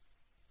word,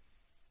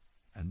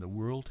 and the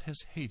world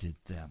has hated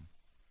them,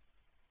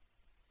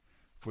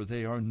 for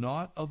they are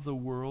not of the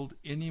world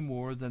any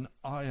more than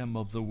I am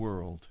of the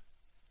world.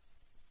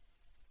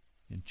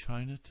 In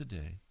China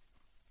today,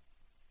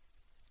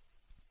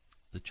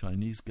 the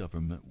Chinese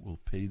government will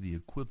pay the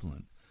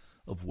equivalent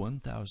of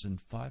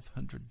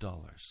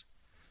 $1,500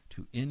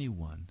 to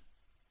anyone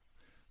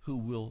who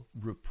will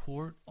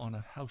report on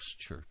a house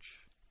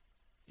church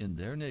in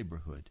their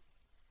neighborhood,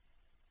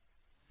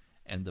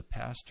 and the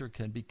pastor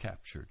can be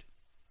captured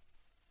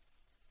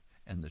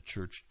and the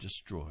church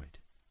destroyed.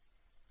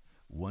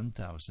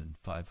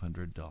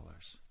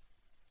 $1,500.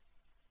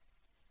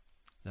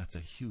 That's a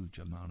huge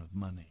amount of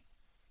money.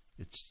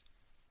 It's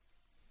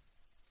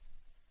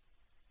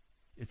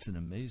an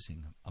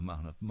amazing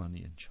amount of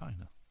money in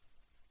China.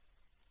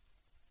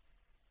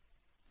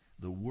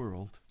 The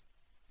world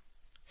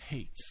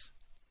hates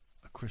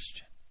a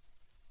Christian.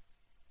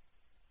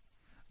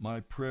 My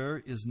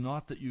prayer is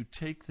not that you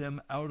take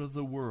them out of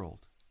the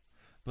world,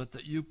 but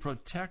that you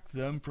protect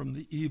them from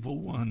the evil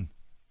one.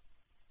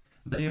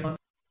 They are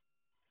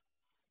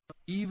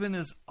even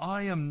as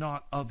I am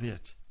not of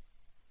it.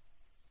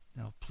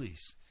 Now,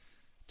 please,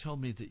 tell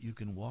me that you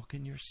can walk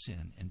in your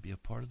sin and be a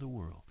part of the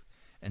world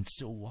and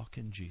still walk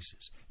in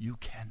Jesus. You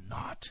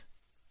cannot.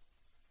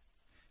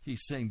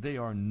 He's saying they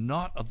are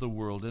not of the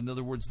world. In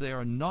other words, they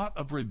are not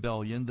of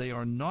rebellion. They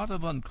are not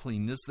of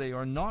uncleanness. They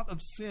are not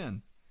of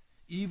sin.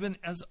 Even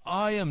as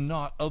I am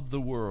not of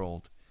the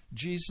world.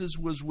 Jesus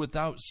was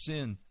without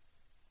sin.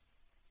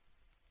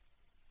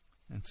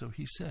 And so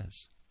he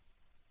says,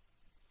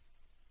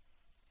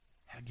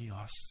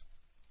 Hagios,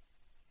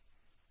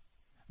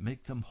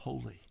 make them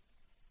holy.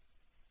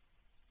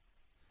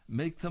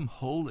 Make them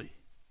holy.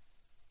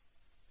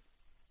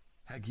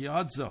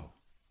 Hagiadzo,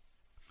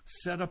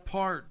 set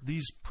apart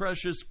these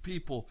precious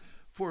people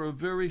for a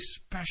very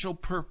special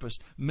purpose.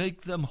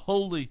 Make them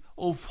holy,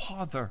 O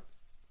Father.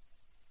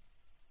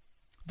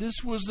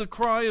 This was the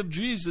cry of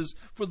Jesus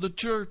for the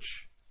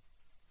church.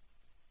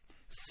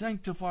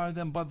 Sanctify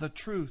them by the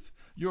truth.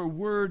 Your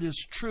word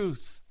is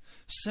truth.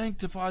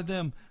 Sanctify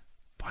them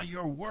by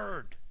your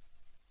word.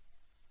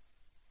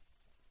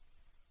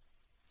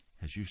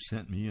 As you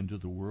sent me into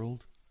the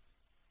world,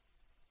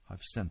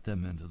 I've sent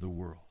them into the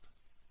world.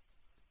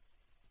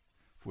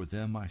 For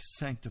them I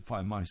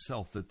sanctify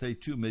myself, that they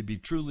too may be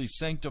truly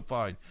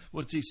sanctified.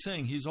 What's he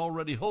saying? He's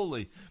already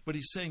holy, but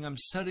he's saying, I'm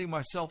setting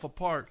myself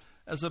apart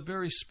as a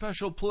very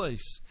special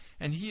place.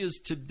 And he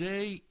is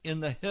today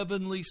in the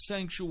heavenly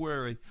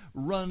sanctuary,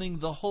 running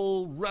the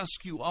whole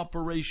rescue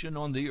operation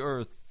on the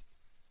earth.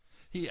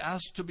 He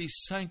asked to be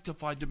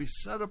sanctified, to be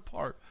set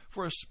apart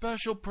for a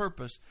special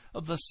purpose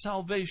of the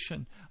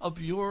salvation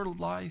of your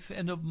life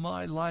and of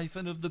my life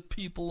and of the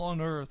people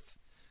on earth.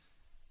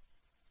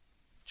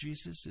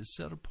 Jesus is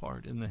set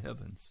apart in the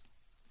heavens,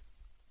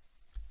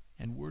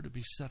 and we're to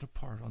be set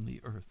apart on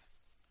the earth.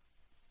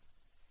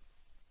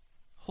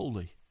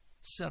 Holy,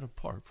 set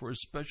apart for a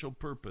special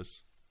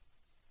purpose.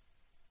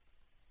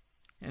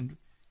 And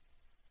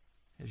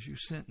as you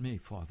sent me,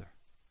 Father,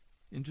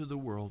 into the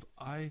world,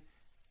 I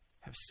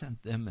have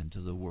sent them into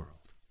the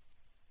world.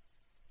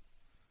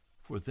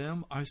 For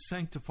them I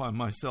sanctify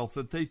myself,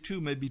 that they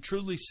too may be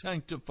truly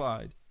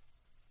sanctified.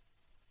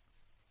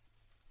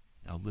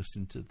 Now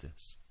listen to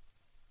this.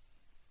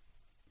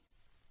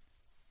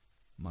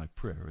 My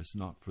prayer is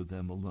not for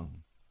them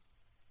alone.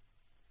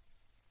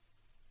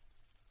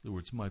 In other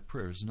words, my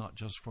prayer is not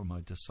just for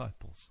my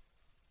disciples.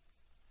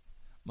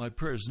 My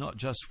prayer is not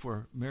just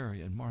for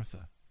Mary and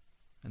Martha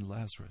and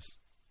Lazarus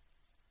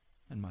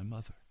and my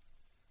mother.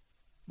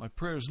 My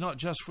prayer is not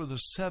just for the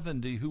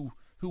 70 who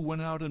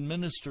went out and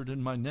ministered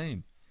in my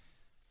name.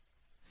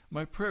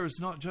 My prayer is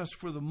not just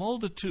for the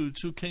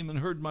multitudes who came and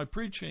heard my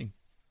preaching.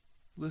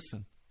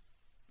 Listen,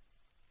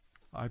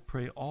 I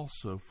pray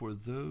also for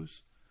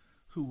those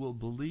who will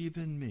believe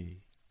in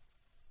me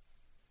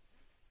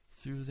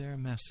through their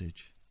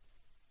message,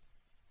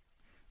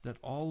 that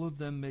all of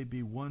them may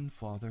be one,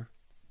 Father,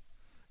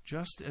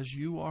 just as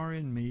you are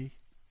in me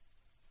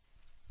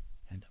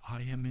and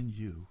I am in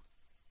you.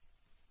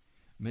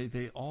 May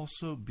they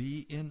also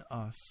be in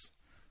us,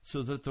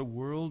 so that the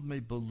world may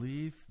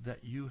believe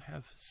that you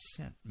have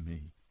sent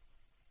me.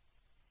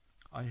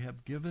 I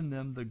have given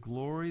them the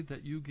glory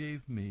that you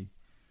gave me,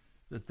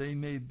 that they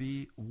may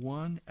be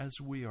one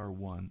as we are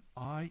one,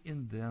 I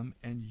in them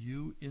and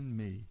you in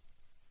me.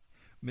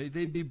 May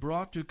they be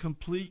brought to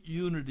complete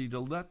unity, to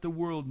let the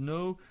world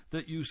know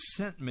that you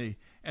sent me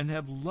and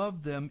have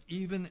loved them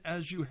even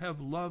as you have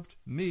loved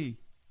me.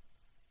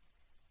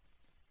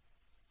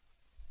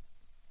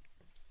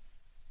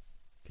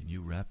 Can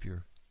you wrap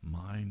your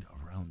mind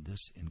around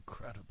this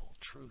incredible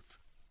truth?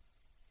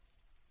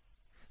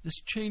 This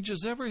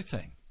changes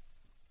everything.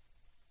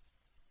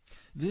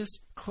 This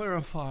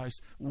clarifies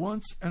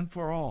once and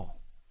for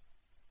all.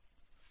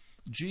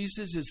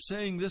 Jesus is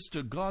saying this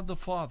to God the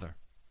Father.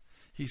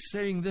 He's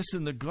saying this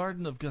in the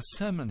Garden of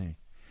Gethsemane.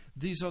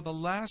 These are the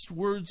last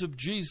words of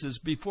Jesus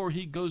before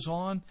he goes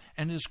on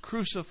and is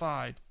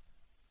crucified.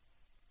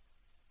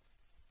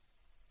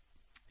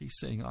 He's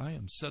saying, I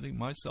am setting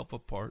myself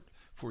apart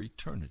for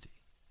eternity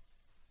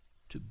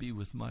to be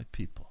with my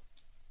people.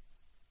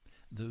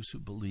 those who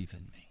believe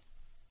in me.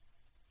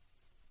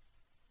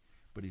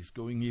 But he's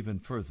going even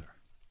further.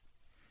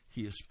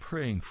 He is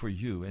praying for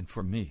you and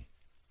for me.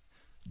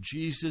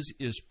 Jesus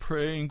is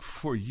praying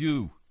for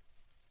you.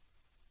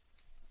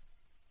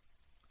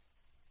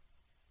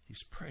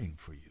 He's praying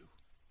for you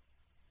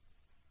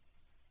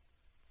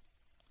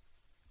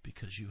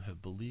because you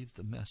have believed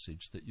the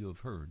message that you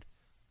have heard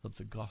of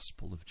the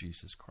gospel of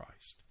Jesus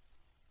Christ.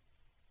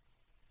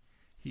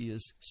 He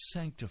is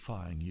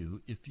sanctifying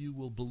you if you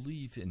will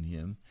believe in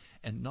him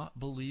and not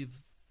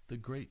believe the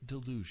great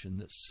delusion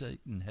that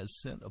Satan has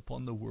sent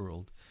upon the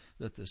world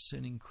that the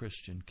sinning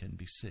Christian can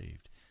be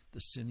saved. The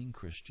sinning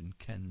Christian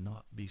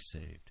cannot be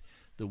saved.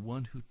 The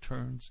one who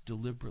turns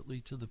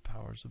deliberately to the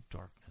powers of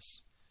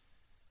darkness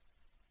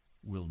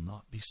will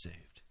not be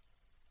saved.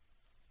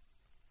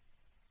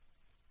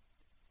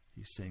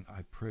 He's saying,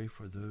 I pray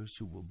for those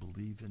who will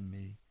believe in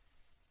me.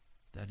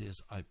 That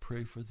is, I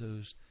pray for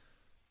those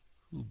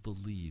who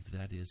believe,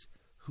 that is,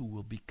 who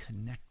will be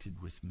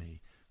connected with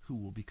me, who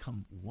will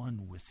become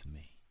one with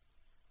me,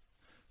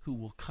 who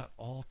will cut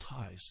all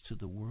ties to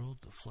the world,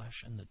 the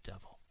flesh, and the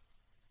devil,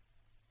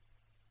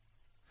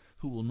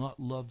 who will not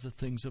love the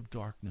things of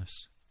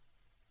darkness,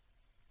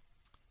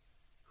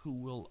 who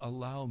will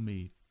allow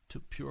me to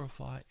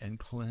purify and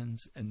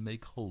cleanse and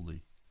make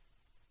holy.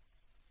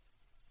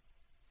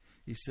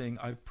 He's saying,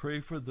 I pray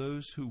for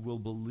those who will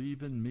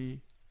believe in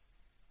me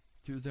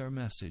through their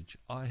message.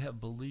 I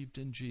have believed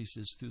in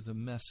Jesus through the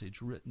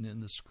message written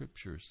in the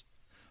Scriptures.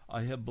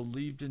 I have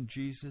believed in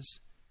Jesus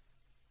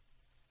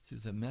through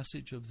the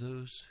message of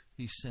those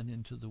he sent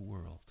into the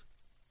world,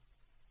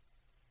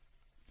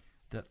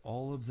 that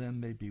all of them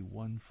may be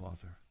one,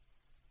 Father,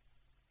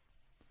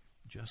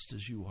 just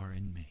as you are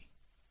in me.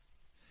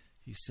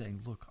 He's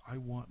saying, look, I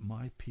want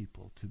my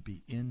people to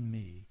be in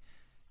me,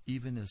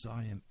 even as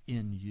I am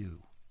in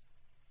you.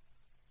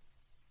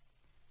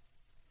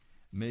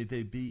 May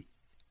they be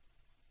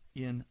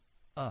in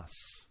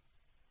us.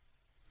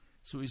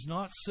 So he's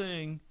not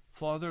saying,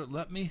 Father,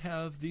 let me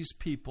have these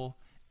people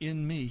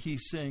in me.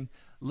 He's saying,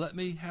 let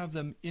me have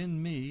them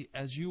in me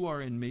as you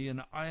are in me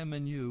and I am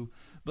in you,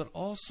 but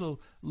also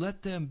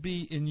let them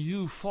be in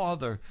you,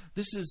 Father.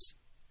 This is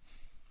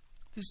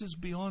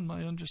beyond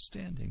my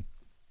understanding.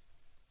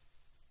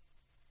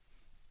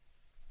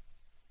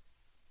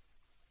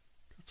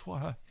 That's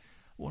why I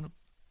want to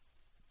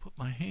put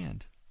my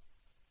hand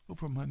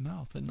over my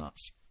mouth and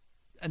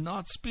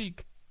not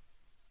speak.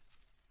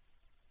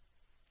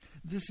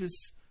 This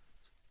is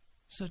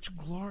such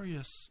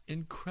glorious,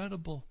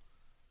 incredible.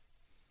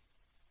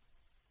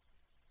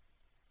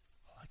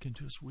 All I can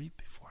do is weep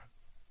before him.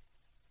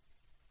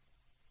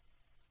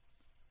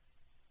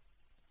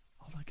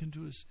 All I can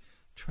do is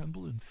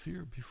tremble in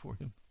fear before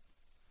him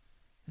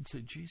and say,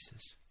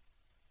 Jesus,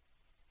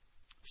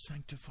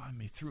 sanctify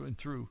me through and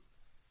through.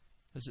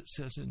 As it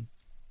says in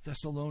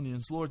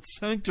Thessalonians, Lord,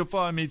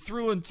 sanctify me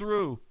through and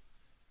through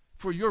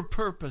for your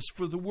purpose,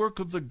 for the work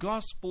of the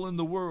gospel in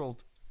the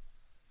world.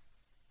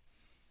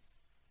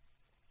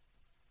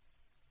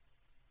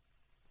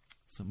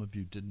 Some of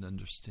you didn't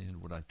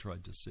understand what I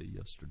tried to say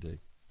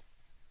yesterday,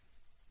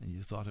 and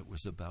you thought it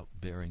was about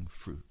bearing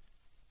fruit.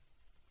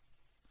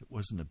 It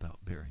wasn't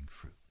about bearing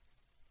fruit.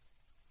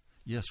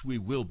 Yes, we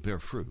will bear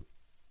fruit.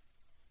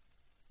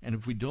 And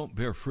if we don't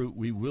bear fruit,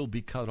 we will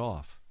be cut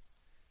off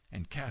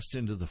and cast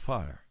into the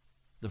fire.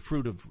 The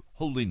fruit of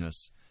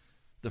holiness,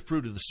 the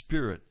fruit of the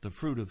Spirit, the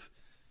fruit of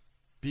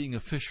being a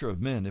fisher of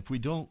men. If we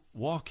don't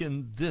walk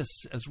in this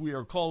as we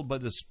are called by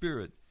the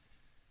Spirit,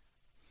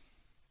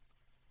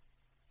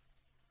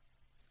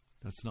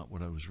 that's not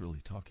what I was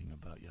really talking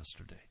about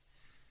yesterday.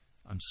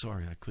 I'm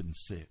sorry I couldn't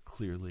say it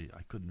clearly.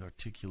 I couldn't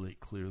articulate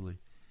clearly.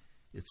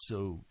 It's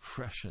so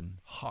fresh and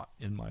hot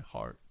in my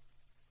heart.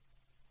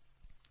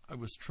 I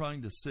was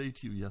trying to say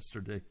to you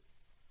yesterday,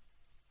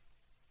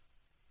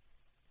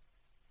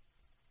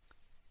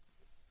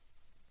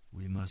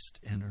 we must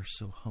enter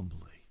so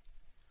humbly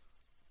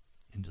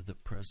into the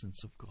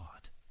presence of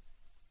God.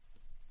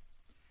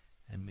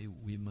 And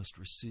we must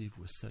receive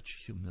with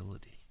such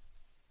humility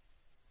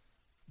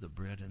the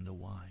bread and the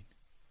wine.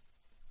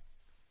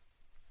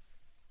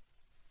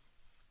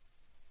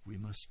 We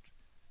must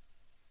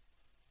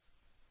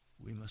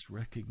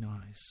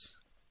recognize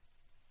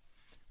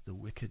the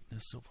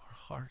wickedness of our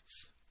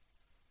hearts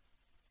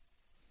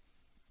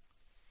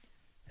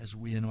as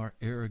we in our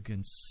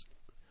arrogance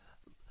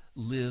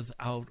live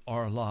out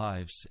our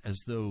lives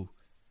as though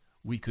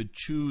we could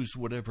choose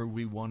whatever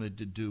we wanted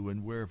to do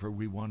and wherever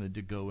we wanted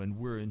to go, and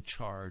we're in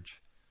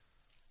charge.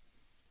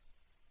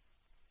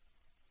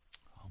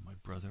 Oh, my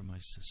brother, my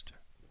sister,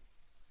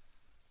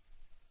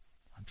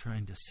 I'm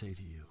trying to say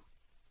to you,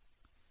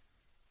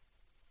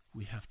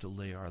 we have to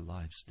lay our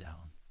lives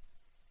down.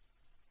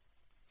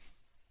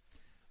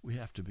 We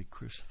have to be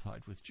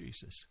crucified with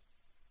Jesus.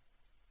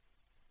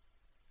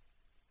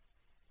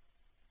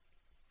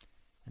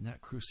 And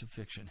that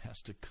crucifixion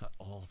has to cut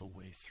all the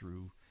way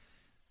through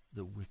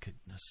the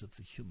wickedness of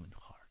the human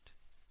heart.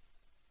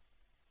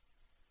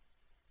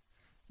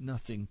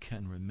 Nothing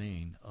can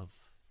remain of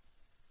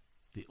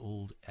the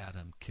old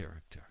Adam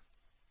character.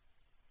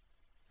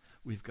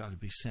 we've got to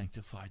be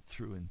sanctified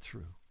through and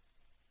through.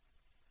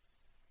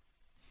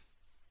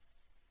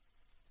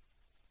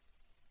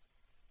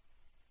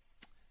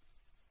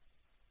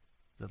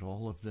 That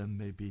all of them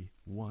may be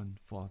one,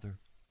 Father,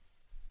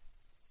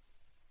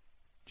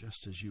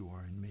 just as you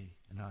are in me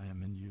and I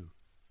am in you.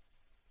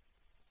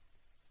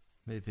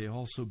 May they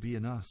also be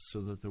in us,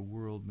 so that the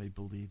world may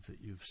believe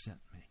that you've sent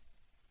me.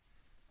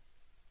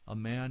 A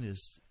man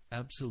is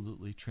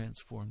absolutely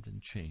transformed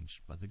and changed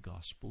by the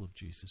gospel of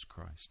Jesus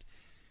Christ.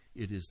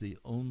 It is the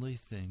only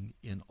thing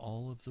in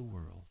all of the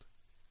world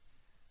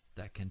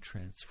that can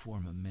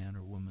transform a man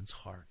or woman's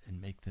heart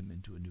and make them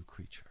into a new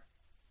creature.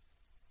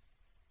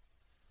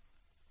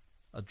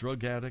 A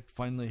drug addict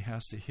finally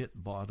has to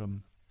hit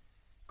bottom,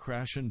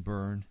 crash and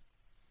burn,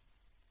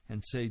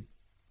 and say,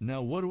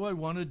 now what do I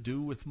want to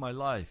do with my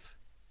life?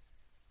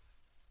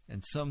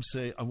 And some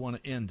say, I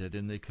want to end it,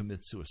 and they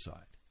commit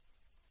suicide.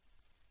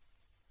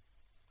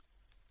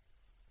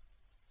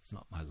 It's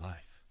not my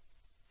life.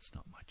 It's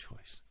not my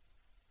choice.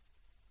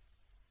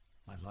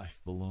 My life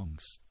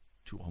belongs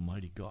to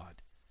Almighty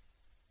God.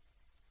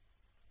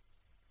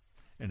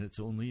 And it's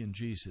only in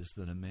Jesus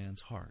that a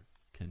man's heart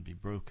can be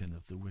broken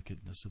of the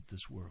wickedness of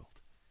this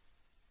world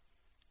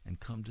and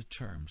come to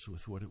terms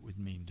with what it would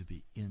mean to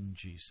be in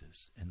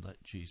Jesus and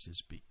let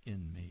Jesus be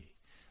in me,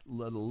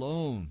 let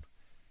alone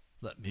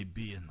let me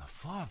be in the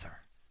Father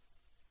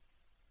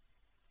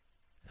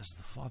as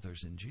the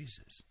Father's in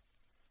Jesus.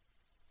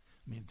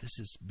 I mean, this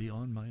is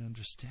beyond my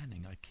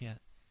understanding. I can't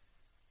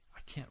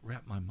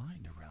wrap my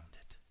mind around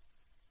it.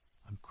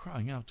 I'm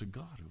crying out to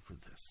God over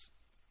this.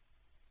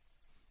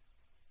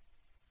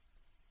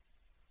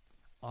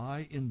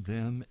 I in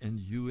them and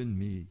you in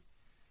me.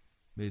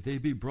 May they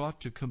be brought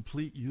to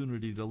complete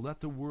unity to let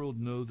the world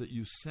know that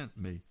you sent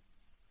me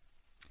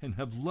and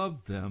have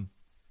loved them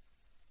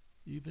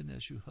even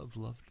as you have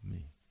loved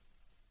me.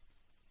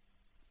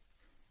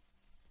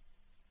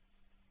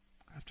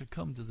 I have to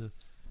come to the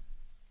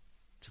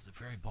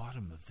very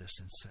bottom of this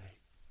and say,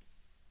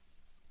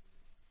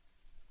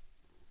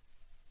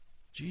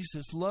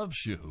 Jesus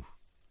loves you.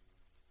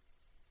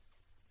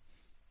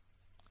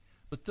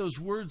 But those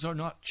words are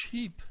not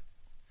cheap.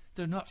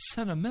 They're not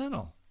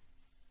sentimental.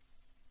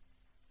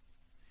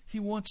 He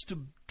wants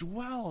to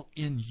dwell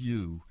in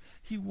you.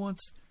 He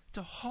wants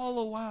to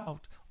hollow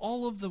out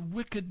all of the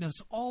wickedness,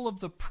 all of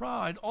the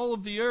pride, all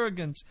of the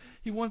arrogance.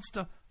 He wants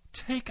to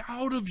take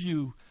out of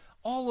you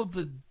all of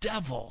the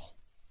devil.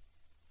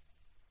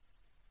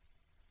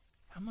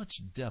 How much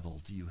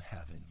devil do you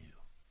have in you?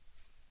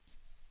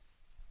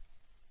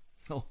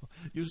 Oh,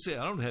 you say,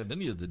 I don't have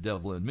any of the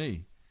devil in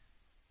me.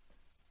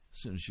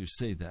 As soon as you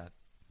say that,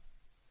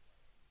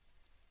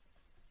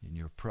 in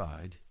your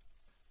pride,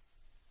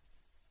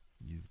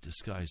 you've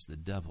disguised the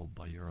devil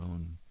by your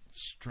own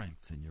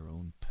strength and your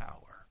own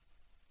power.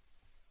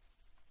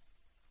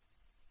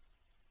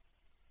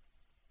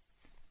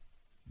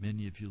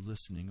 Many of you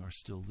listening are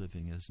still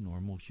living as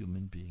normal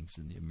human beings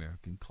in the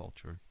American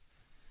culture,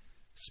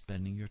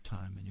 spending your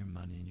time and your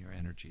money and your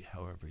energy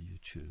however you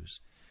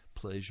choose,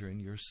 pleasuring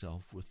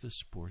yourself with the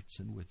sports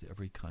and with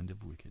every kind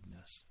of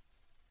wickedness.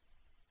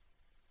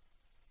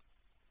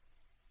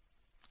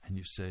 And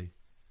you say,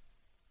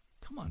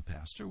 come on,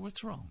 Pastor,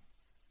 what's wrong?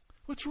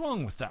 What's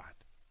wrong with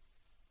that?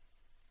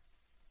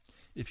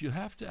 If you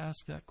have to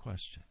ask that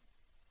question,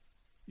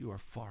 you are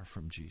far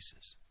from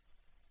Jesus.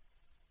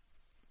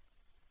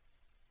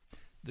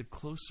 The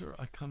closer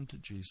I come to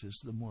Jesus,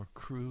 the more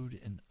crude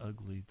and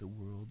ugly the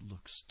world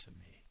looks to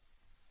me.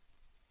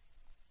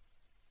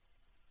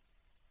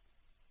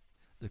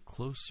 The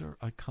closer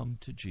I come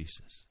to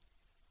Jesus,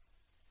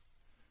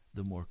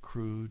 the more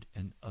crude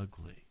and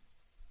ugly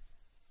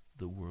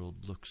the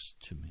world looks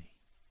to me.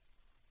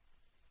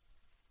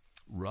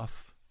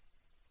 Rough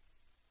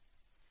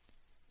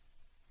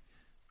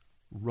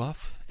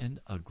and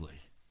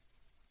ugly.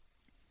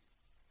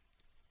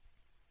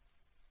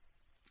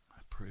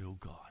 I pray, oh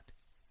God,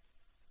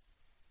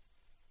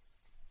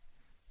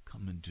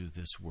 come and do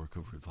this work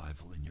of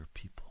revival in your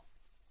people.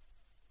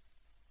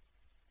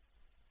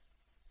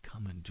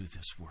 Come and do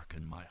this work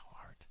in my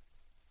heart.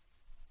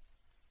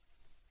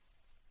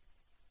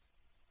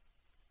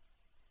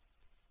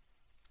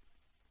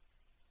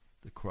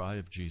 The cry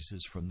of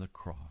Jesus from the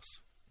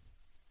cross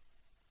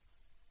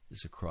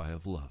is a cry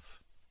of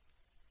love.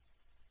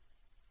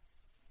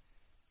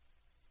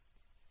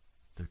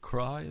 The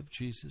cry of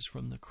Jesus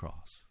from the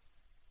cross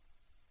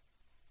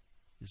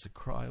is a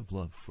cry of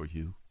love for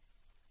you.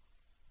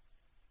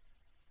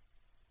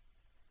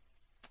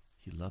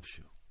 He loves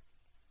you.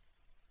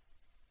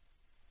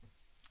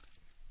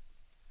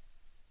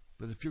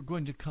 But if you're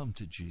going to come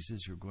to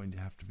Jesus, you're going to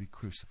have to be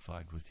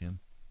crucified with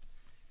him.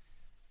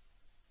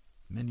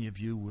 Many of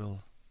you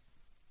will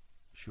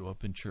show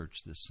up in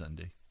church this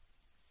Sunday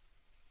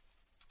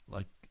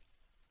like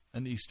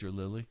an Easter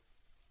lily.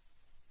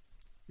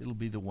 It'll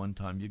be the one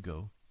time you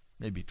go,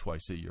 maybe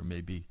twice a year,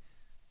 maybe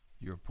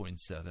you're a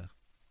poinsettia.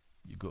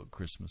 You go at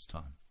Christmas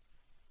time.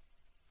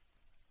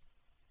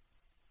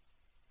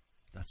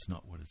 That's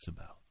not what it's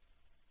about.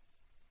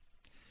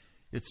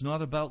 It's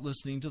not about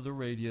listening to the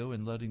radio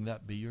and letting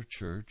that be your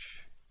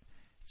church.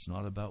 It's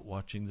not about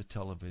watching the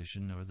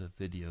television or the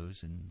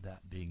videos and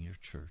that being your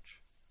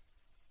church.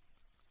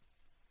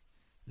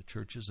 The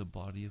church is a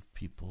body of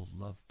people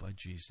loved by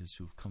Jesus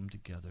who've come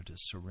together to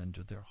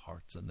surrender their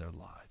hearts and their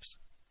lives,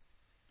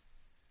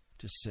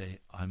 to say,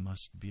 I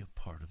must be a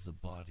part of the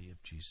body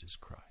of Jesus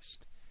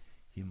Christ.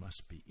 He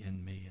must be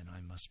in me and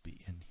I must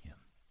be in him.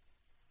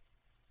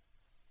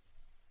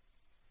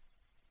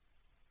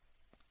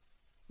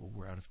 Well,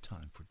 we're out of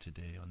time for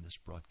today on this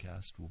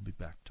broadcast. We'll be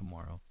back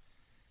tomorrow,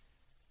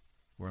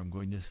 where I'm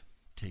going to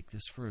take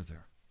this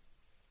further.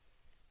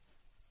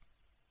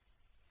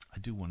 I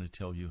do want to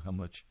tell you how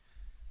much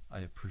I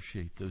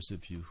appreciate those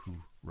of you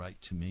who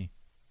write to me.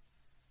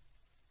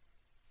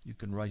 You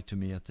can write to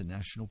me at the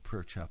National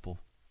Prayer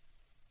Chapel,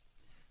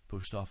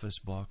 Post Office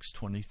Box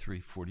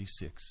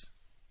 2346,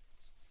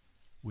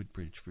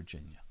 Woodbridge,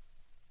 Virginia,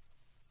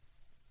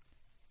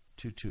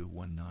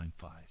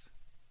 22195.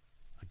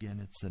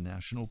 Again, it's the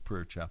National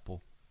Prayer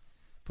Chapel,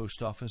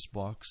 Post Office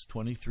Box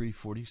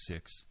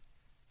 2346,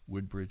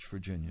 Woodbridge,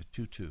 Virginia,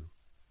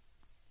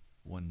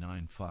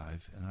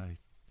 22195. And I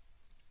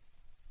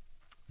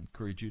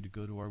encourage you to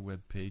go to our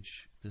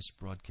webpage. This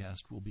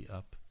broadcast will be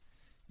up.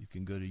 You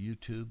can go to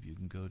YouTube. You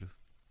can go to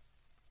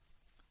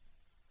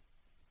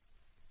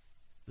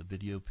the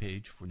video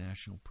page for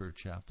National Prayer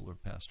Chapel or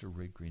Pastor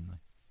Ray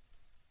Greenley.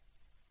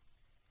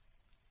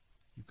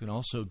 You can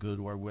also go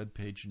to our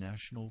webpage,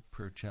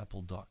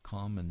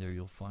 nationalprayerchapel.com, and there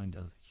you'll find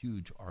a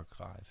huge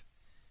archive.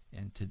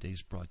 And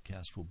today's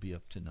broadcast will be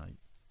up tonight.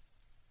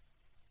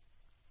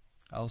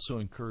 I also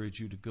encourage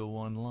you to go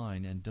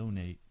online and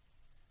donate.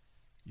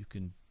 You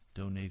can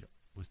donate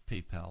with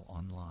PayPal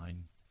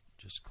online.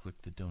 Just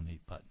click the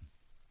donate button.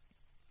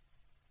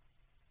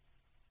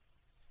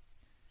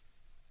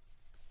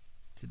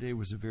 Today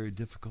was a very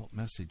difficult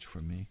message for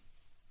me,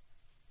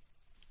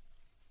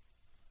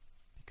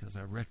 because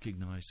I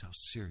recognize how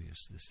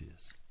serious this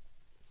is,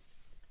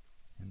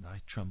 and I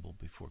tremble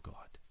before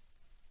God.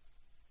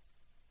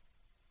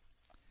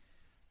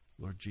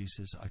 Lord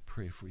Jesus, I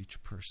pray for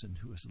each person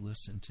who has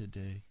listened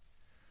today.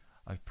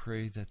 I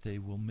pray that they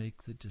will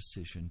make the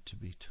decision to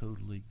be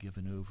totally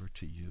given over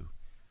to you,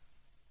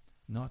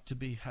 not to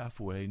be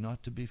halfway,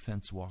 not to be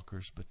fence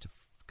walkers, but to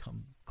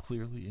come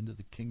clearly into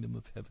the kingdom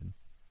of heaven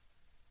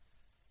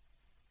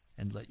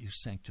and let you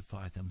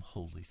sanctify them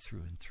wholly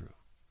through and through.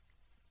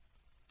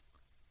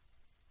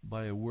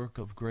 By a work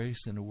of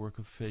grace and a work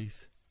of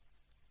faith,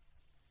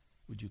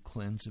 would you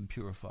cleanse and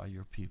purify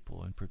your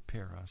people and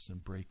prepare us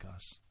and break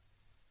us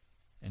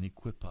and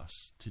equip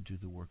us to do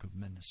the work of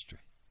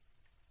ministry.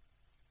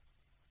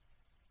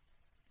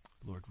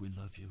 Lord, we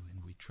love you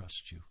and we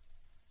trust you.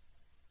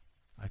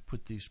 I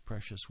put these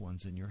precious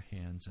ones in your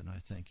hands, and I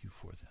thank you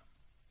for them.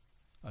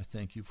 I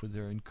thank you for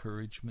their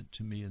encouragement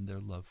to me and their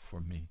love for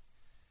me.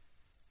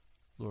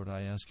 Lord,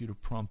 I ask you to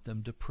prompt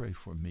them to pray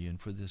for me and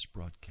for this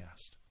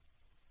broadcast.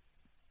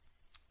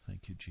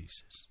 Thank you,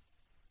 Jesus.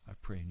 I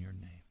pray in your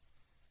name.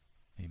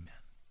 Amen.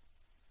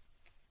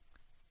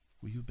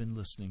 Well, you've been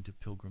listening to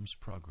Pilgrim's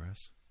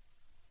Progress.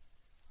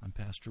 I'm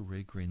Pastor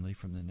Ray Greenley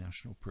from the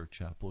National Prayer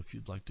Chapel. If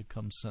you'd like to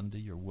come Sunday,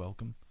 you're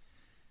welcome.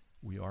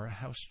 We are a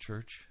house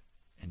church,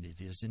 and it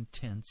is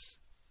intense.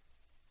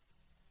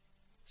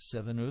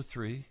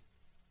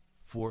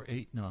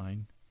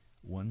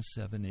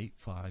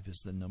 703-489-1785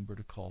 is the number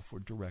to call for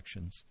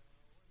directions.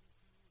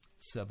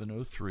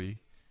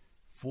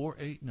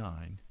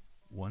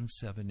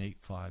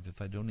 703-489-1785.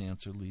 If I don't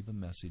answer, leave a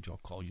message. I'll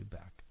call you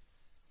back.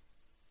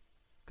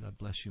 God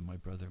bless you, my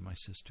brother, my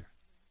sister.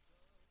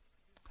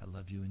 I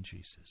love you in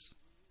Jesus.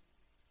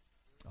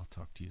 I'll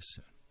talk to you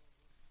soon.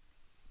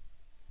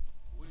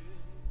 With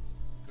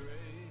great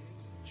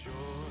joy,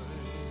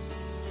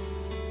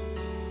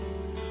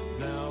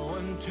 now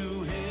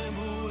unto him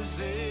who is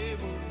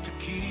able to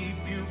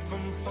keep you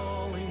from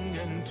falling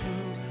and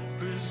to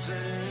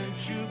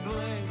present you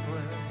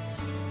blameless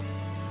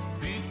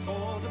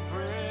before the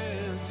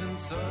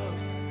presence of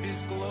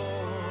his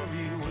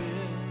glory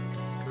with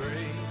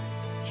great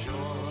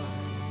joy,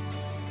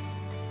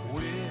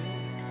 with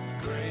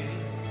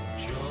great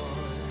joy,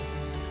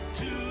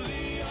 to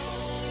the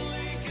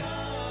only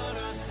God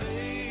our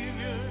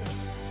Savior,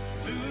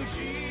 through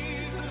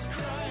Jesus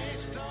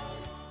Christ our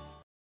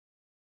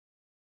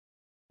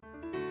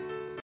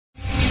Lord.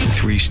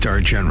 3-star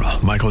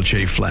General Michael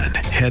J. Flynn,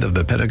 head of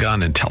the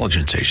Pentagon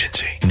Intelligence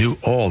Agency, knew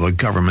all the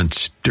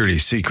government's dirty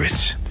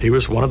secrets. He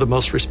was one of the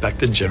most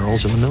respected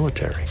generals in the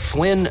military.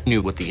 Flynn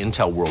knew what the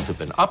intel world had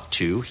been up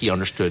to. He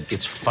understood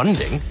its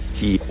funding.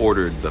 He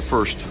ordered the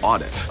first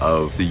audit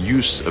of the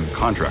use of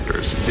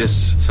contractors.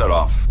 This set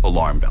off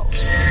alarm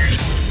bells.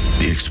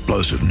 The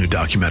explosive new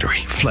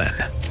documentary, Flynn,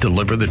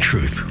 Deliver the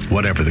Truth,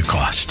 Whatever the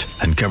Cost,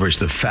 uncovers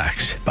the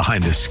facts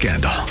behind this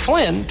scandal.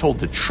 Flynn told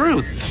the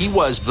truth. He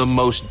was the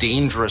most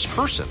dangerous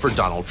person for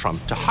Donald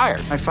Trump to hire.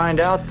 I find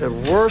out the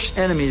worst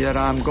enemy that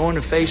I'm going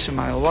to face in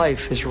my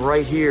life is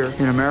right here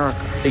in America.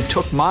 They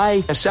took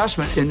my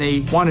assessment and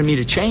they wanted me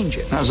to change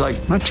it. And I was like,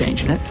 I'm not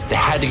changing it. They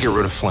had to get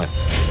rid of Flynn.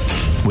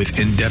 with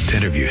in-depth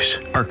interviews,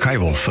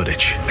 archival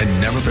footage,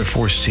 and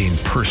never-before-seen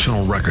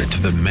personal records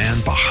of the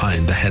man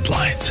behind the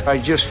headlines. I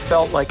just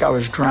felt like I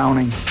was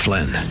drowning.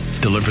 Flynn,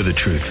 deliver the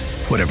truth,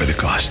 whatever the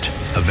cost.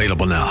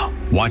 Available now.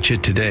 Watch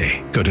it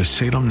today. Go to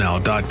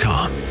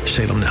salemnow.com.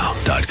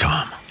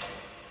 salemnow.com.